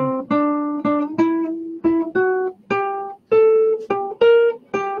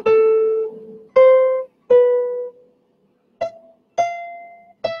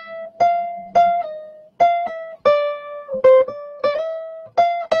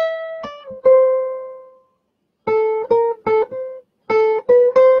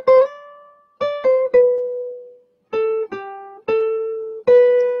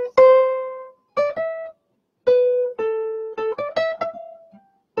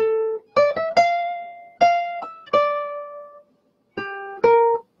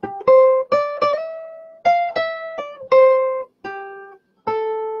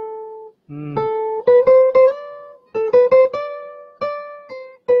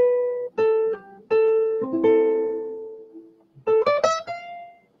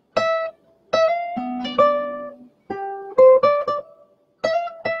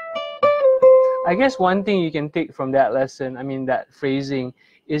 I guess one thing you can take from that lesson, I mean that phrasing,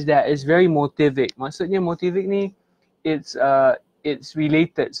 is that it's very motivic. Maksudnya motivic ni, it's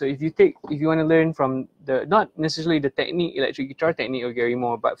related. So if you want to learn from the, not necessarily the technique, electric guitar technique or Gary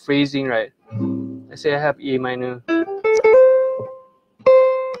Moore, but phrasing, right? Let's say I have A minor.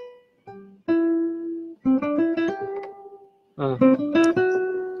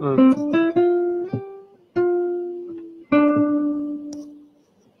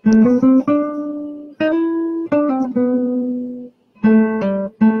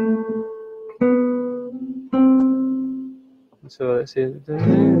 So let's say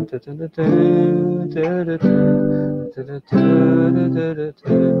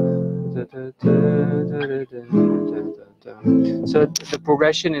so the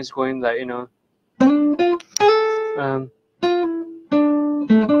progression is going like, you know,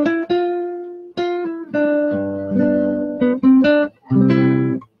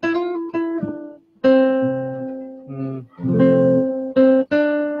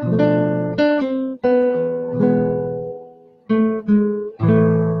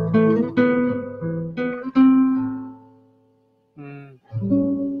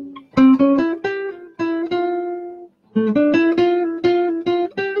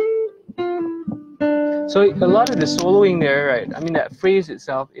 so a lot of the soloing there, right? I mean, that phrase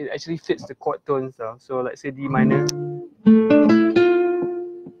itself, it actually fits the chord tones though. So let's say D minor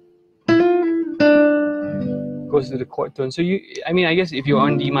goes to the chord tone. So I mean, I guess if you're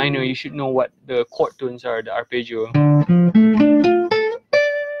on D minor, you should know what the chord tones are, the arpeggio.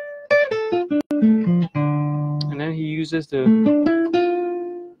 And then he uses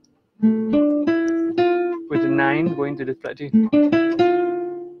with the 9 going to the flat G.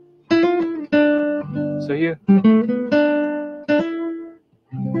 So here.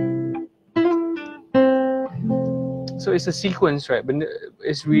 So it's a sequence, right? But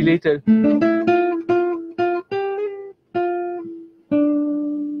it's related.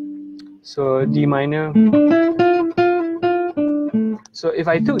 So D minor. So if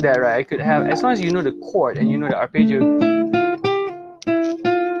I took that, right, I could have, as long as you know the chord and you know the arpeggio,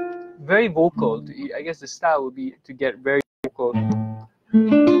 very vocal. I guess the style would be to get very vocal.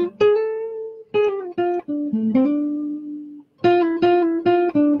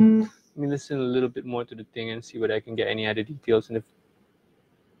 Let me listen a little bit more to the thing and see whether I can get any other details in the.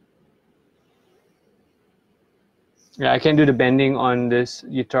 Yeah, I can do the bending on this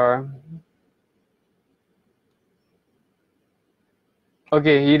guitar.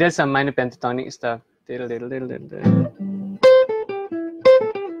 Okay, he does some minor pentatonic stuff.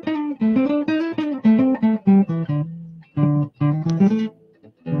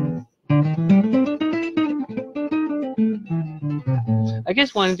 I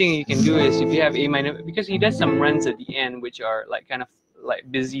guess one thing you can do is if you have A minor, because he does some runs at the end, which are like kind of like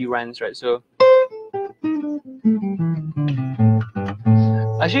busy runs, right? So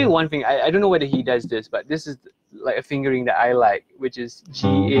I'll show you one thing. I don't know whether he does this, but this is like a fingering that I like, which is G,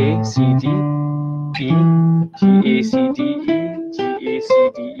 A, C, D, E, G, A, C, D, E, G, A,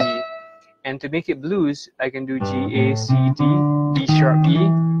 C, D, E. And to make it blues, I can do G, A, C, D, D sharp, E,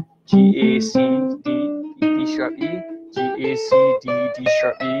 G, A, C, D, D sharp, E, G, A, C, D, D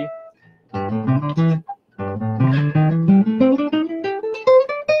sharp, E.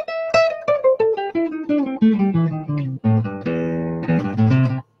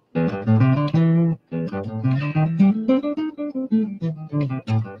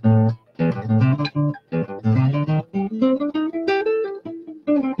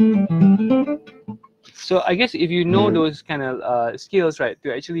 So I guess if you know those kind of skills, right,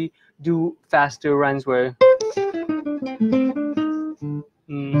 to actually do faster runs where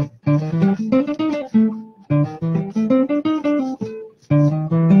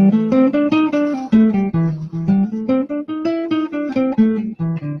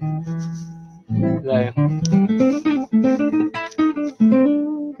like,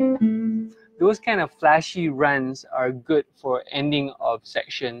 those kind of flashy runs are good for ending of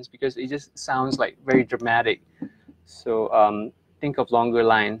sections because it just sounds like very dramatic. So think of longer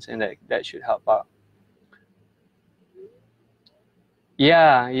lines, and that should help out.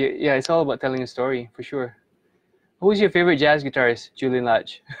 Yeah, it's all about telling a story for sure. Who's your favorite jazz guitarist? Julian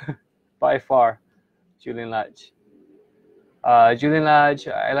Lage, by far, Julian Lage. Julian Lage.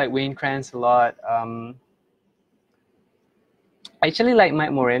 I like Wayne Krantz a lot. I actually like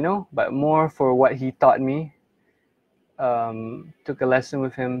Mike Moreno, but more for what he taught me. Took a lesson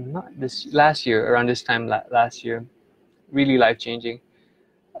with him last year, around this time last year. Really life-changing.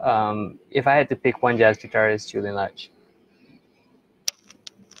 If I had to pick one jazz guitarist, Julian Lage.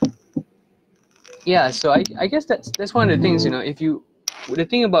 Yeah, so I guess that's one of the things, you know, if you the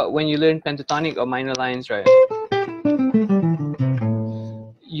thing about when you learn pentatonic or minor lines, right?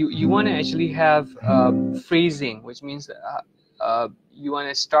 You want to actually have phrasing, which means you want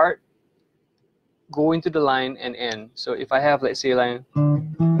to start, go into the line, and end. So if I have, let's say, a line,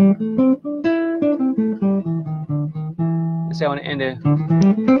 let's say I want to end it.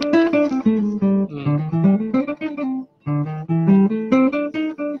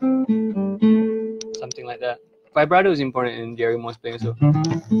 Something like that. Vibrato is important in the Mo's playing, so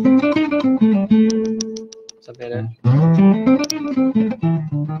something like that.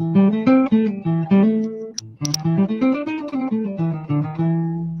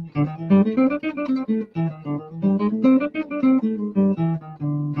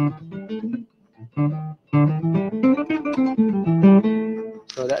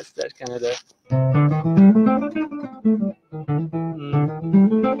 So that's kind of the.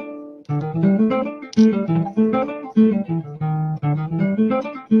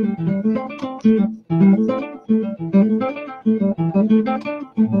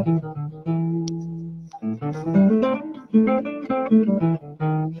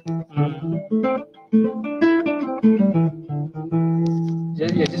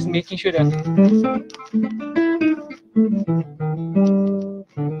 Yeah, just making sure that.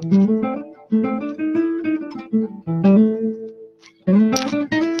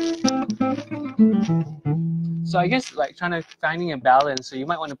 So I guess like finding a balance. So you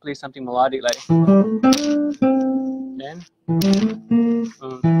might want to play something melodic like then.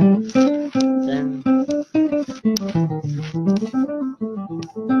 Then.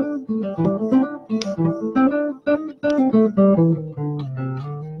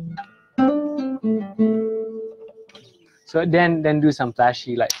 So then do some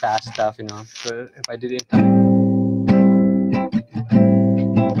flashy like fast stuff, you know. So if I did it in time.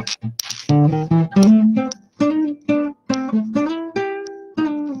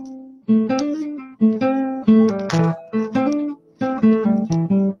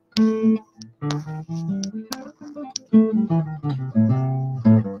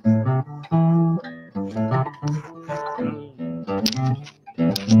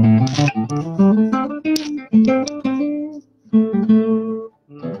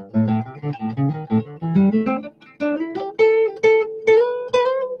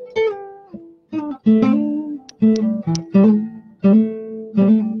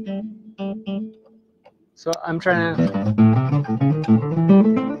 So I'm trying to,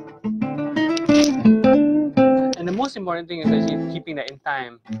 and the most important thing is actually keeping that in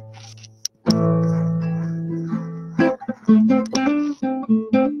time.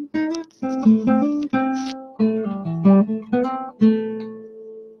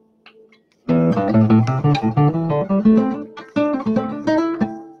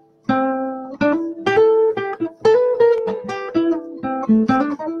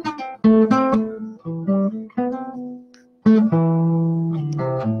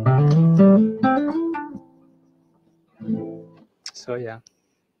 So yeah,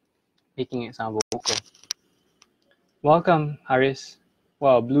 making it sound vocal. Welcome, Haris.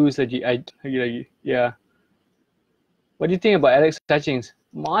 Wow, blues lagi. Yeah. What do you think about Alex Hutchings?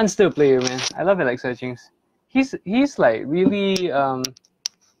 Monster player, man. I love Alex Hutchings. He's like really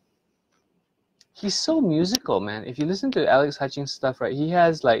he's so musical, man. If you listen to Alex Hutchings stuff, right, he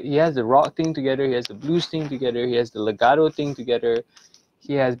has the rock thing together, he has the blues thing together, he has the legato thing together,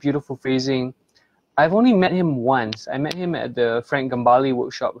 he has beautiful phrasing. I've only met him once. I met him at the Frank Gambale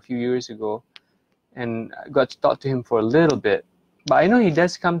workshop a few years ago, and I got to talk to him for a little bit. But I know he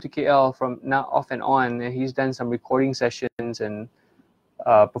does come to KL from now off and on, and he's done some recording sessions and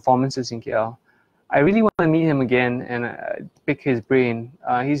performances in KL. I really want to meet him again and pick his brain.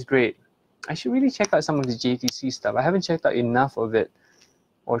 He's great. I should really check out some of his JTC stuff. I haven't checked out enough of it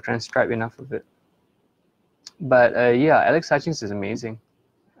or transcribed enough of it. But yeah, Alex Hutchings is amazing.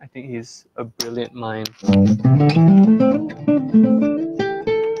 I think he's a brilliant mind.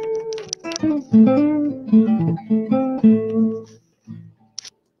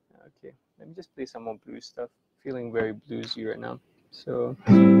 Okay, let me just play some more blues stuff. Feeling very bluesy right now. So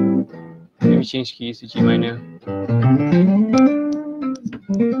let me change keys to G minor.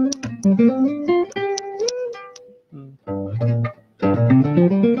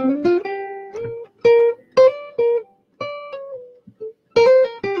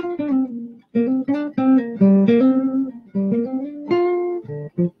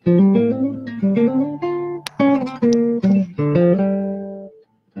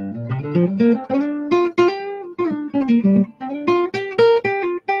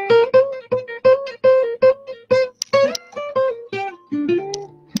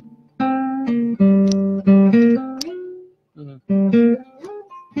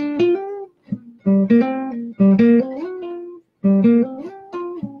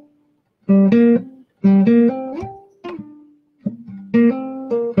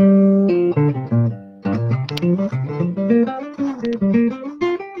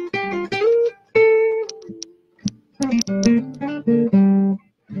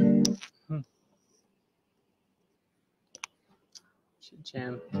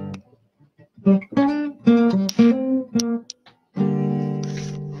 Jam.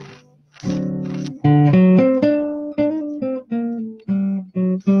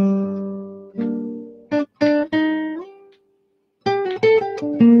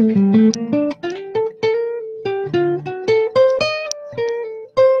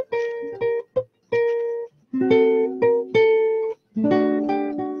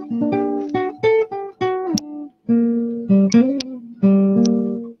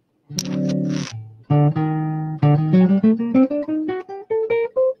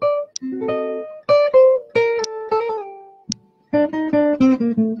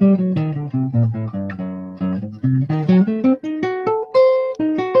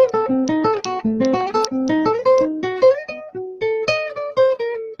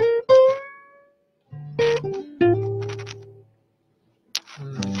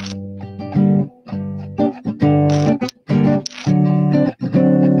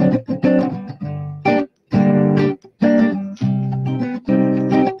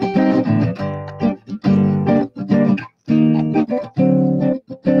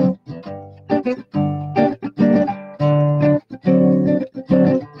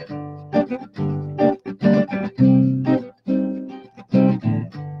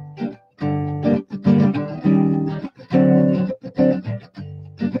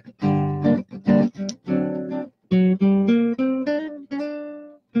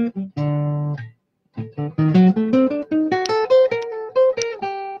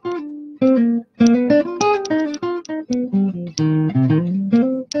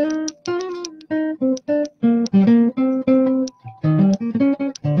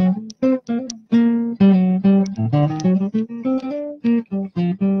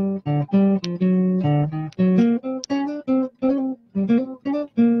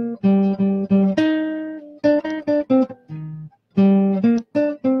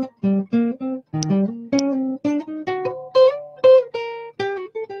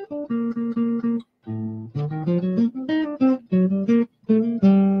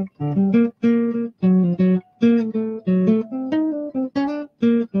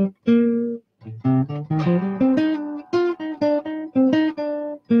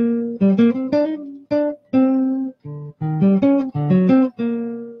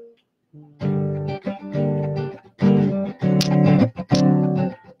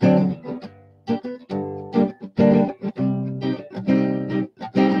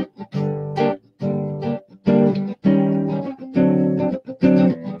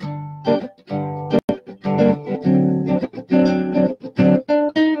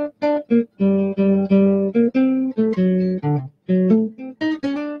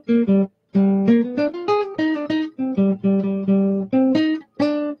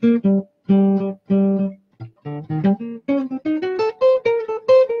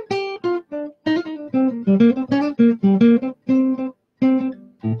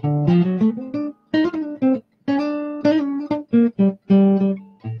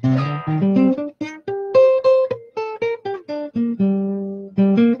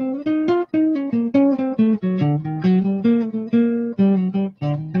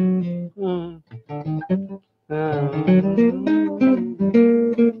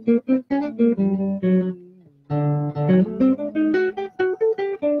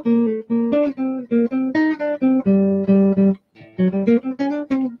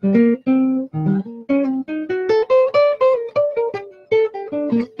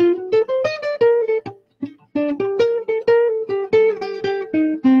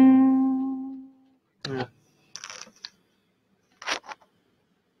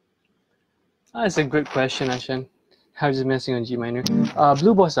 That's a good question, Ashan. How's it messing on G minor?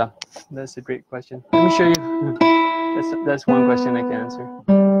 Blue bossa. That's a great question. Let me show you. That's one question I can answer.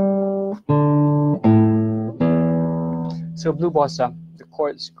 So blue bossa, the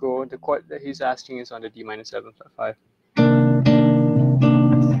chords go. The chord that he's asking is on the Dm7b5.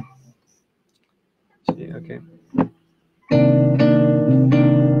 Okay.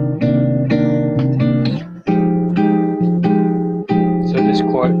 So this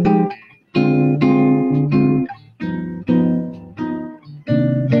chord.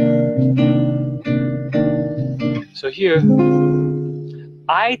 So here,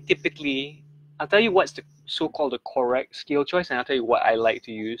 I'll tell you what's the so-called the correct scale choice, and I'll tell you what I like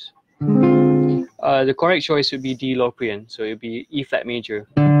to use. The correct choice would be D Locrian, so it would be E flat major.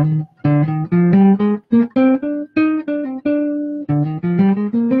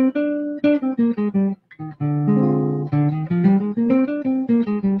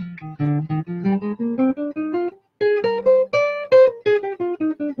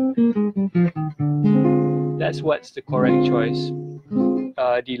 That's what's the correct choice.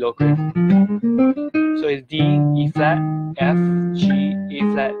 D Locrian. So it's D, E flat, F, G, A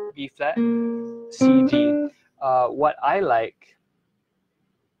flat, B flat, C, D. What I like,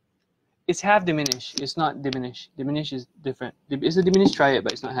 it's half diminished. It's not diminished. Diminished is different. It's a diminished triad,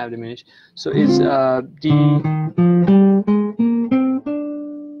 but it's not half diminished. So it's D,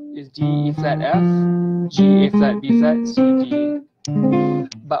 is D, E flat, F, G, A flat, B flat, C, D.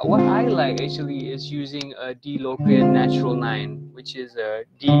 But what I like actually is using a D Locrian natural 9, which is a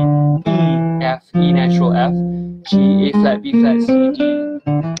D, E, F, E natural F, G, A flat, B flat, C, D.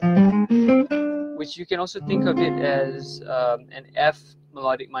 Which you can also think of it as an F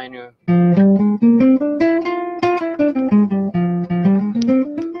melodic minor.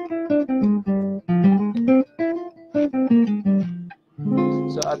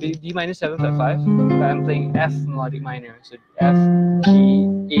 So I'll be D minor 7 flat 5, but I'm playing F melodic minor. So F, G,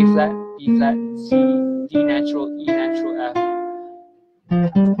 A flat, B flat, C, D natural, E natural, F.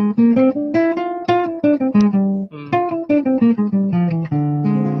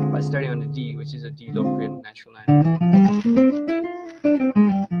 But starting on the D, which is a D Locrian natural 9.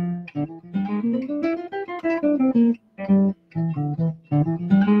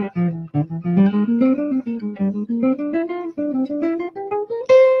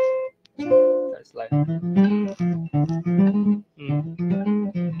 That's like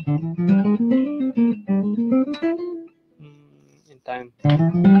in time.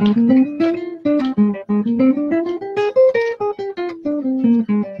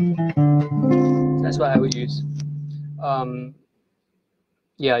 That's what I would use.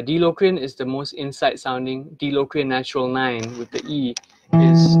 Yeah, D Locrian is the most inside sounding. D Locrian natural 9 with the E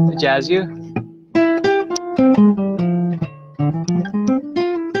is jazzier.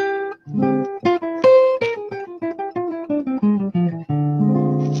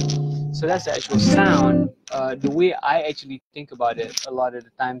 So that's the actual sound. The way I actually think about it a lot of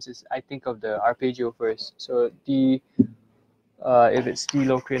the times is I think of the arpeggio first. So D, if it's D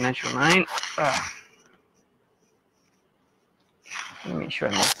Locrian natural 9, let me make sure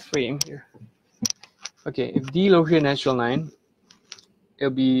I'm in the frame here. Okay, if D Locrian natural 9,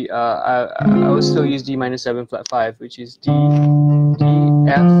 it'll be, I will still use D minor 7 flat 5, which is D, D,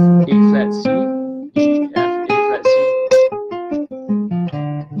 F, A flat, C, D, F, A flat, C.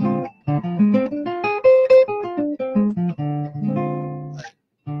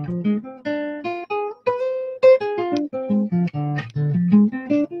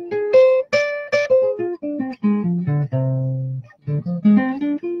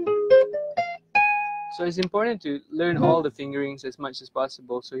 So it's important to learn all the fingerings as much as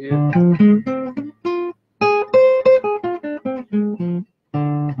possible. So here,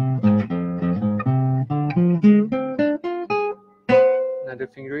 another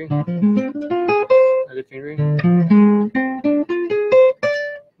fingering, another fingering,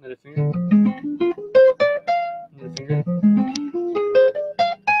 another finger, another finger.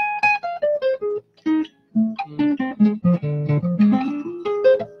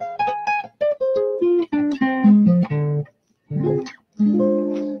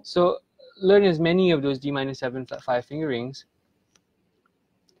 So learn as many of those D minor 7 flat 5 fingerings,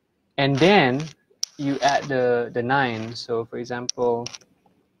 and then you add the 9. So for example,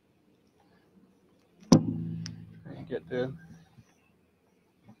 I get the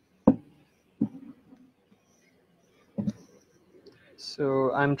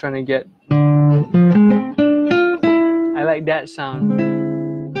so I'm trying to get, I like that sound,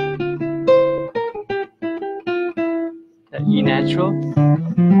 that E natural.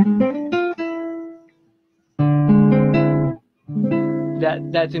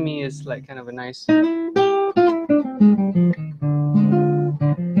 That to me is like kind of a nice.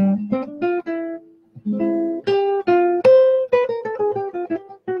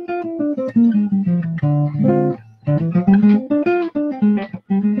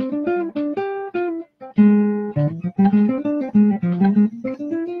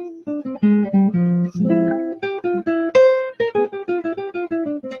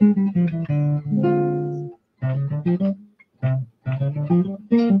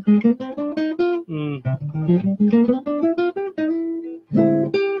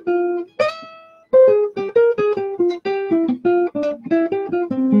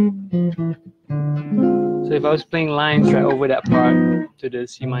 So if I was playing lines right over that part to the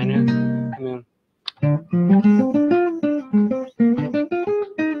C minor, I mean,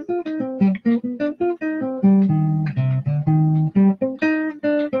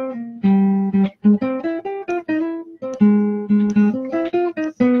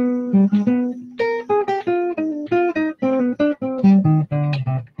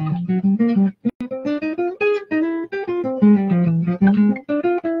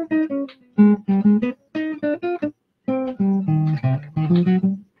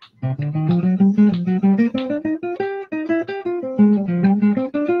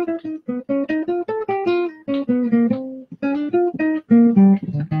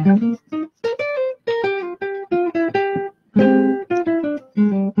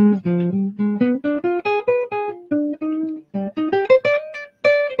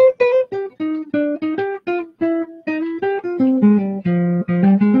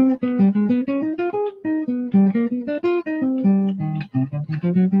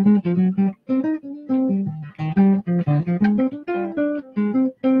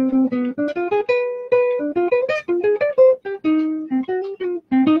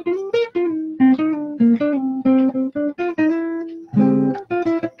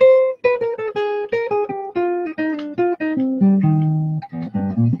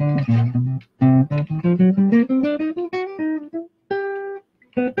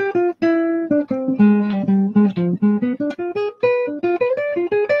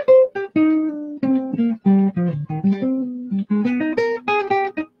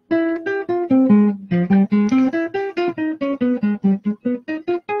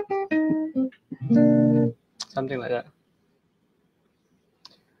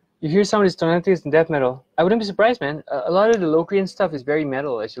 You hear some of these tonalities in death metal. I wouldn't be surprised, man. A lot of the Locrian stuff is very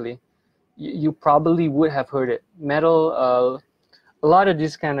metal, actually. You probably would have heard it. Metal. A lot of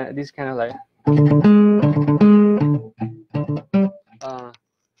these kind of like.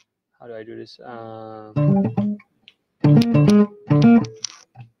 How do I do this?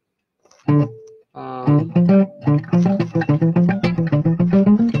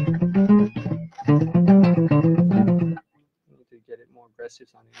 To get it more aggressive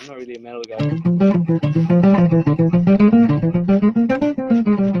sounding. I'm not really a metal guy.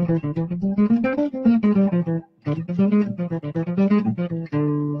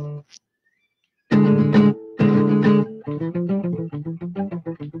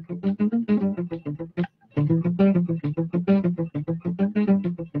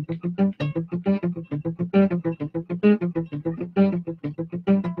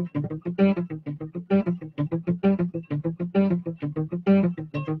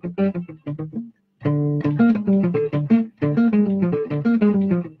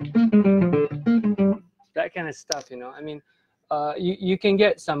 That kind of stuff, you know. I mean, you can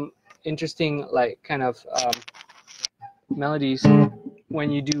get some interesting like kind of melodies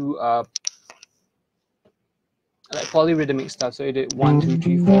when you do like polyrhythmic stuff. So you did 1 2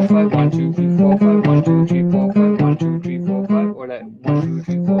 3 4 5 1 2 3 4 5 1 2 3 4 5 1 2 3 4 5, or like 1 2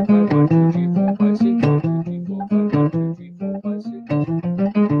 3 4 5 1 2 3 4 5 6 1 2 3 4 5 1 2 3 4 5 6.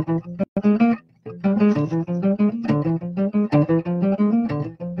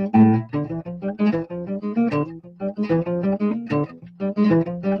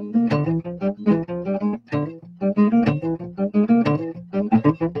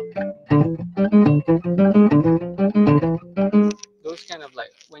 Those kind of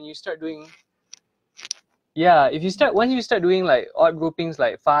like when you start doing, yeah, if you start, once you start doing like odd groupings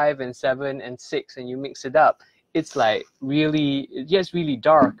like 5 and 7 and 6 and you mix it up, it's like really, it gets really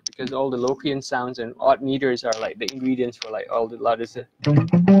dark because all the Locrian sounds and odd meters are like the ingredients for like all the loudest.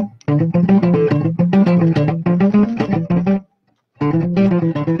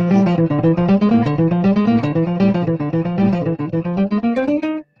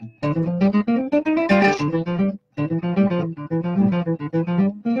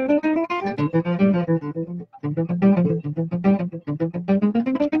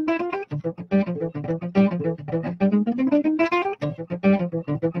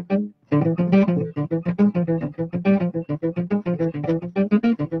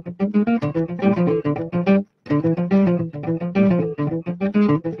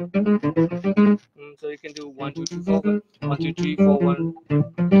 So you can do 1 2 3 4 1 2 3 4 1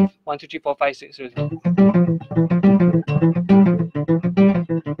 1 2 3 4 5 6.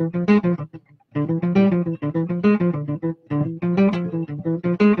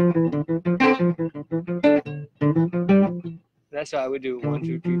 That's what I would do. 1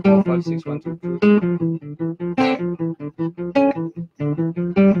 2 3 4 5 6 1 2 3.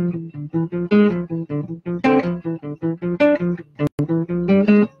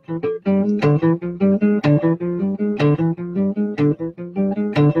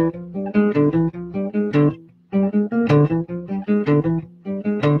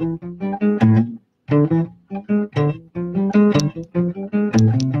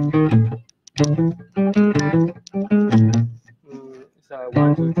 So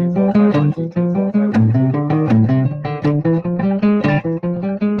 1 2 3 4 5 1 2 3 4 5 1 2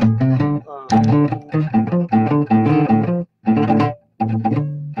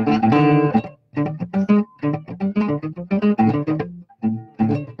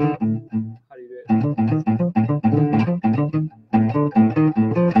 How do you do it?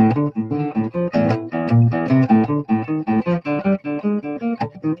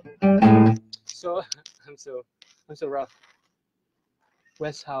 So I'm so rough.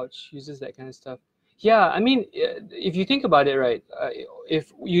 Wes Houch uses that kind of stuff. Yeah, I mean, if you think about it, right?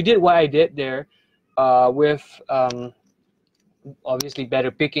 If you did what I did there, with obviously better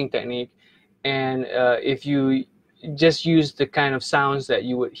picking technique, and if you just use the kind of sounds that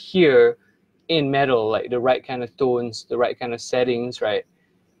you would hear in metal, like the right kind of tones, the right kind of settings, right?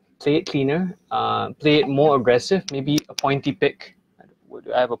 Play it cleaner, play it more aggressive, maybe a pointy pick.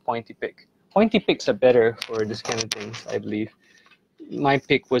 I have a pointy pick. Pointy picks are better for this kind of things, I believe. My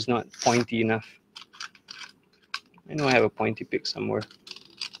pick was not pointy enough. I know I have a pointy pick somewhere.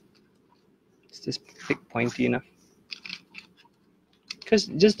 Is this pick pointy enough? Because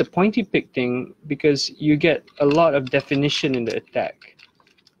just the pointy pick thing, because you get a lot of definition in the attack.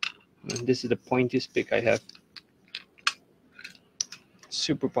 And this is the pointiest pick I have.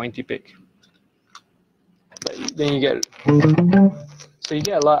 Super pointy pick. But then you get, so you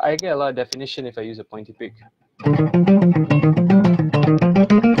get a lot. I get a lot of definition if I use a pointy pick.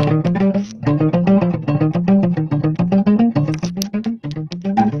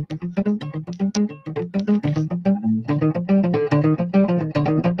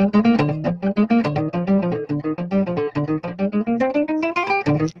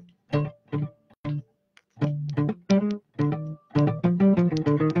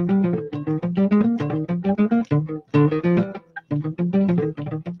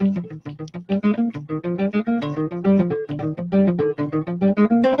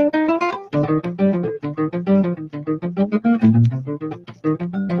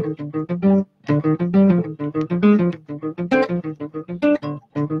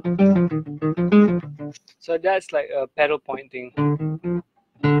 So that's like a pedal pointing.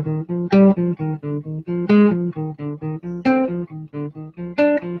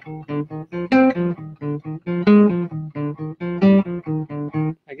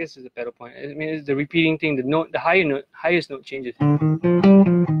 I guess it's a pedal point. I mean, it's the repeating thing. The note, the higher note, highest note changes.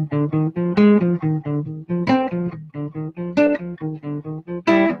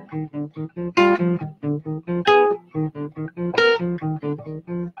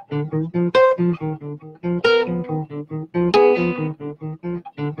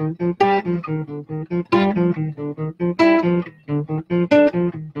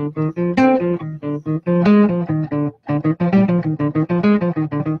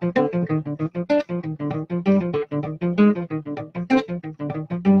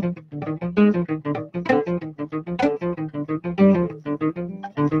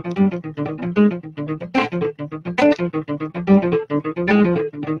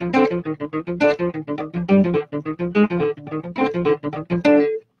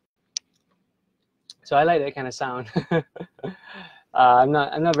 So I like that kind of sound. I'm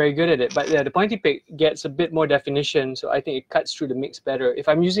not very good at it, but yeah, the pointy pick gets a bit more definition, so I think it cuts through the mix better. If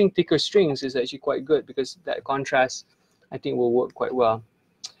I'm using thicker strings, it's actually quite good because that contrast, I think, will work quite well.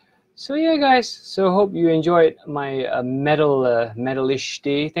 So yeah, guys. So hope you enjoyed my metal-ish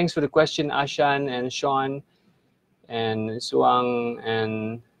day. Thanks for the question, Ashan and Chon and Suang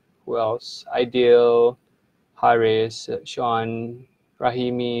and who else? Ideal, Haris, Sean,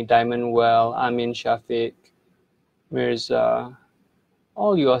 Rahimi, Diamond Well, Amin, Shafiq, Mirza,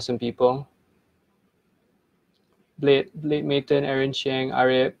 all you awesome people. Blade Mayton, Aaron Cheng,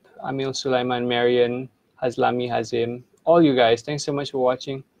 Arif, Amil Sulaiman, Marian, Hazlami, Hazim, all you guys. Thanks so much for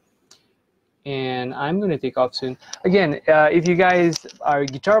watching. And I'm going to take off soon. Again, if you guys are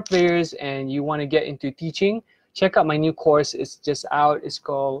guitar players and you want to get into teaching, check out my new course. It's just out. It's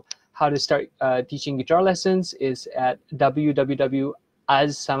called How to Start Teaching Guitar Lessons. It's at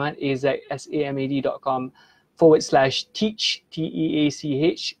www.azsamad.com/teach,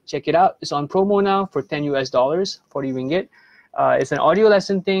 T-E-A-C-H. Check it out. It's on promo now for $10 US, 40 ringgit. It's an audio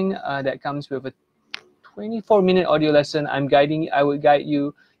lesson thing that comes with a 24-minute audio lesson. I would guide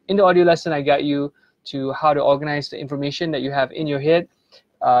you. In the audio lesson, I guide you to how to organize the information that you have in your head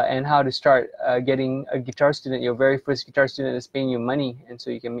and how to start getting a guitar student, your very first guitar student that's paying you money, and so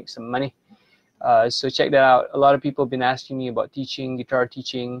you can make some money. So check that out. A lot of people have been asking me about teaching, guitar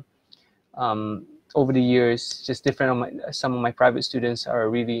teaching over the years. Just different. Some of my private students are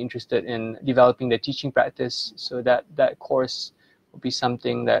really interested in developing their teaching practice. So that course will be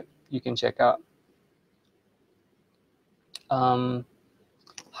something that you can check out.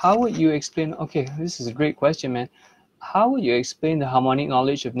 How would you explain? Okay, this is a great question, man. How would you explain the harmonic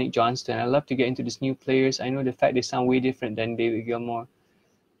knowledge of Nick Johnston? I love to get into these new players. I know the fact they sound way different than David Gilmour.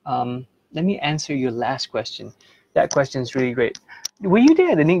 Let me answer your last question. That question is really great. Were you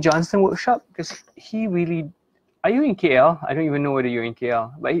there at the Nick Johnston workshop? Because he really... Are you in KL? I don't even know whether you're in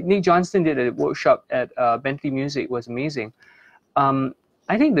KL. But Nick Johnston did a workshop at Bentley Music. It was amazing.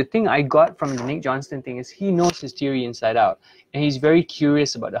 I think the thing I got from the Nick Johnston thing is he knows his theory inside out. And he's very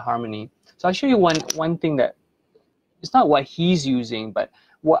curious about the harmony. So I'll show you one thing that... It's not what he's using, but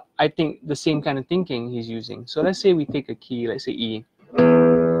what I think the same kind of thinking he's using. So let's say we take a key, let's say E.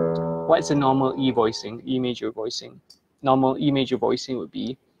 What's a normal E voicing, E major voicing? Normal E major voicing would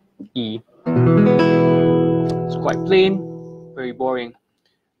be E. It's quite plain, very boring.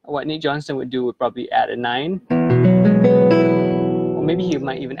 What Nick Johnston would do would probably add a 9. Or maybe he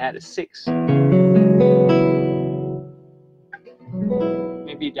might even add a 6.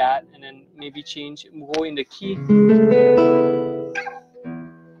 Maybe that, and then maybe change, go in the key.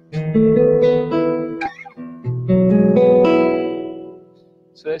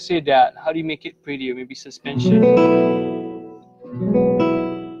 So let's say that. How do you make it prettier? Maybe suspension.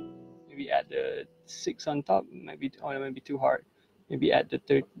 Maybe add the 6 on top. Might be, oh, that might be too hard. Maybe add the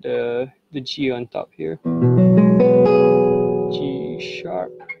G on top here. G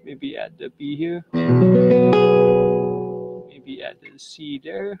sharp. Maybe add the B here. Maybe add the C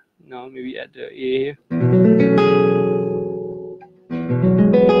there. No, maybe add the A here.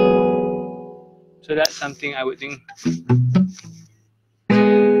 So that's something I would think.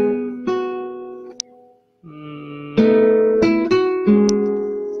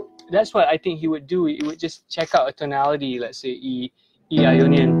 That's what I think he would do. He would just check out a tonality, let's say E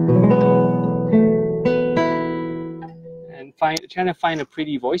Ionian, and trying to find a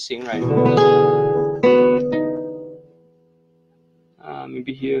pretty voicing, right?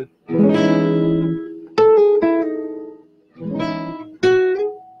 Maybe here.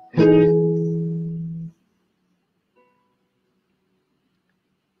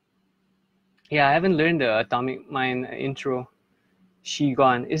 Yeah, I haven't learned the Atomic Mind intro. She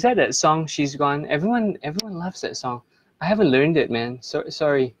Gone. Is that song, She's Gone? Everyone loves that song. I haven't learned it, man.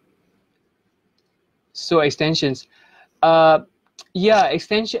 Sorry. So extensions. Yeah,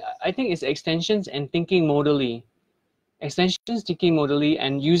 extension. I think it's extensions and thinking modally. Extensions, thinking modally,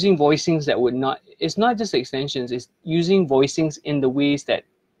 and using voicings that would not. It's not just extensions. It's using voicings in the ways that,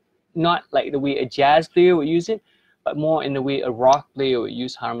 not like the way a jazz player would use it, but more in the way a rock player would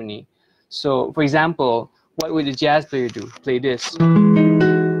use harmony. So, for example, what would a jazz player do? Play this.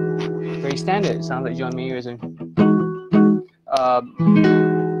 Very standard. It sounds like John Mayer's.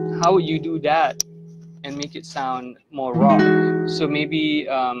 How would you do that and make it sound more rock? So maybe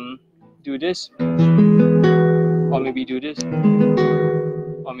do this, or maybe do this,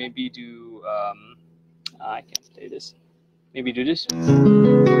 or maybe do I can't play this. Maybe do this.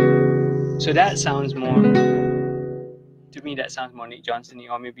 So that sounds more, to me, that sounds more Nick Johnston-y.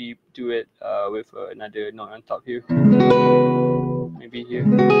 Or maybe do it with another note on top here. Maybe here.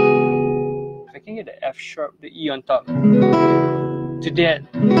 If I can get the F sharp, the E on top. To that.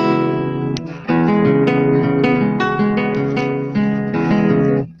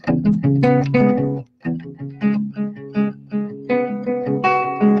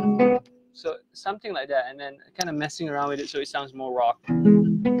 So something like that, and then kind of messing around with it so it sounds more rock.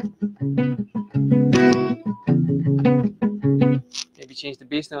 Maybe change the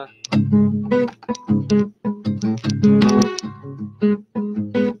bass now.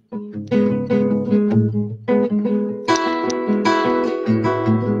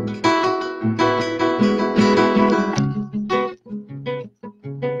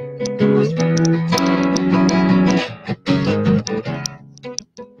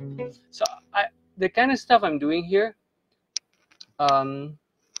 So the kind of stuff I'm doing here,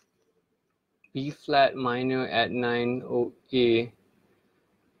 B flat minor at 9 A.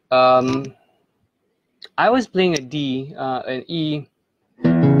 I was playing a D, an E.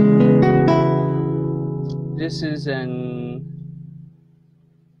 This is an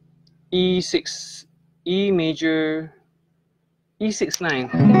E6, E major,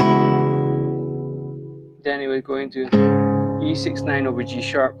 E6-9. Then it was going to E6-9 over G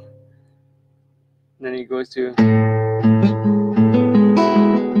sharp. Then it goes to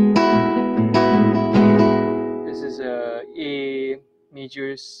this is A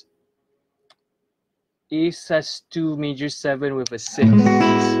majors, A/2 major 7 with a 6.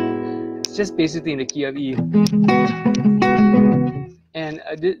 It's just basically in the key of E. And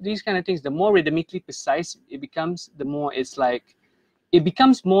these kind of things, the more rhythmically precise it becomes, the more it's like, it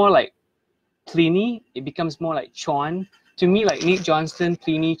becomes more like Plini, it becomes more like Chon. To me, like Nick Johnston,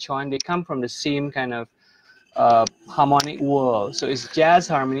 Plini, Chon, they come from the same kind of harmonic world. So it's jazz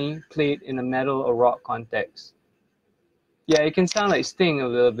harmony played in a metal or rock context. Yeah, it can sound like Sting a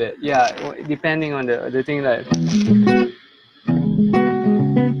little bit. Yeah, depending on the thing that.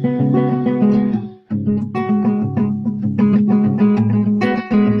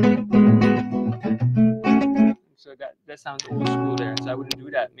 So that sounds old school there. So I wouldn't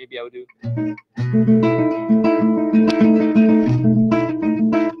do that. Maybe I would do.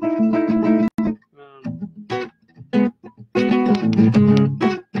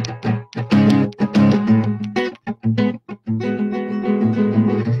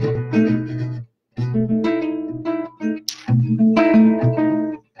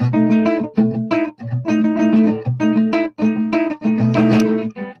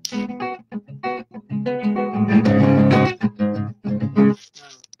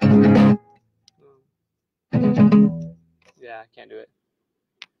 Yeah, I can't do it.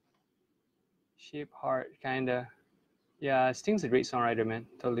 Shape Heart, kinda. Yeah, Sting's a great songwriter, man.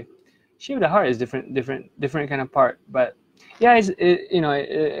 Totally. Shape of the Heart is different kind of part, but yeah,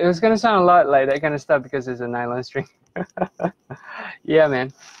 it was gonna sound a lot like that kind of stuff because it's a nylon string. Yeah,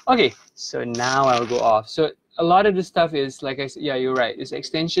 man. Okay, so now I'll go off. So a lot of this stuff is, like I said, yeah, you're right. It's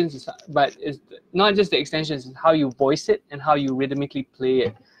extensions, but it's not just the extensions. It's how you voice it and how you rhythmically play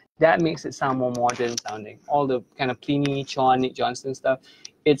it. That makes it sound more modern sounding. All the kind of Plini, Chon, Nick Johnston stuff.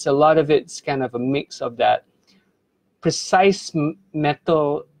 It's a lot of it's kind of a mix of that precise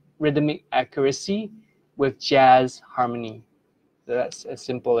metal rhythmic accuracy with jazz harmony. So that's as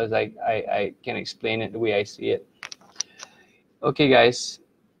simple as I can explain it the way I see it. Okay, guys.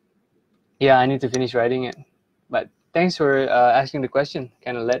 Yeah, I need to finish writing it. But thanks for asking the question.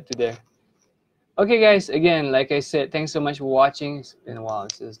 Kind of led to there. Okay, guys. Again, like I said, thanks so much for watching. It's been a while.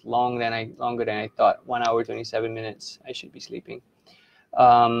 This is longer than I thought. 1 hour 27 minutes. I should be sleeping.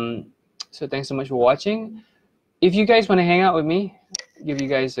 So thanks so much for watching. If you guys want to hang out with me, give you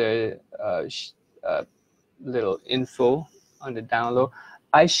guys a little info on the download.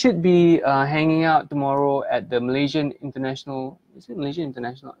 I should be hanging out tomorrow at the Malaysian International, is it Malaysian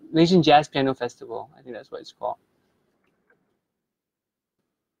International? Malaysian Jazz Piano Festival. I think that's what it's called.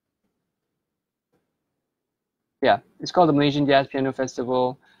 Yeah, it's called the Malaysian Jazz Piano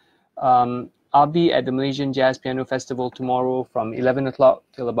Festival. I'll be at the Malaysian Jazz Piano Festival tomorrow from 11 o'clock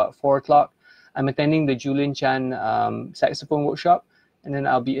till about 4 o'clock. I'm attending the Julian Chan saxophone workshop, and then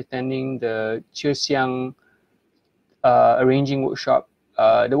I'll be attending the Chiu Xiang arranging workshop.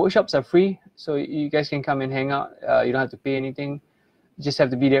 The workshops are free, so you guys can come and hang out. You don't have to pay anything. You just have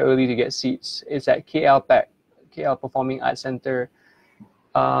to be there early to get seats. It's at KL PAC, KL Performing Arts Center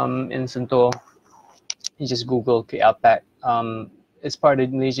in Sentul. You just Google KL PAC. It's part of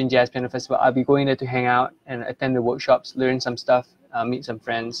the Malaysian Jazz Piano Festival. I'll be going there to hang out and attend the workshops, learn some stuff, meet some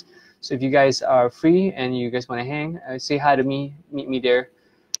friends. So if you guys are free and you guys want to hang, say hi to me, meet me there.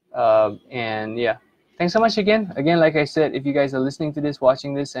 And yeah, thanks so much again. Again, like I said, if you guys are listening to this,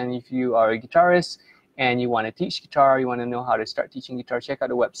 watching this, and if you are a guitarist and you want to teach guitar, you want to know how to start teaching guitar, check out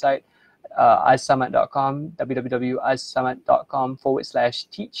the website, azsamad.com,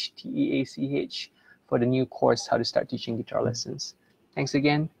 www.azsamad.com/teach, TEACH, for the new course, How to Start Teaching Guitar Lessons. Thanks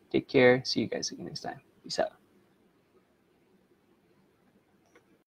again. Take care. See you guys again next time. Peace out.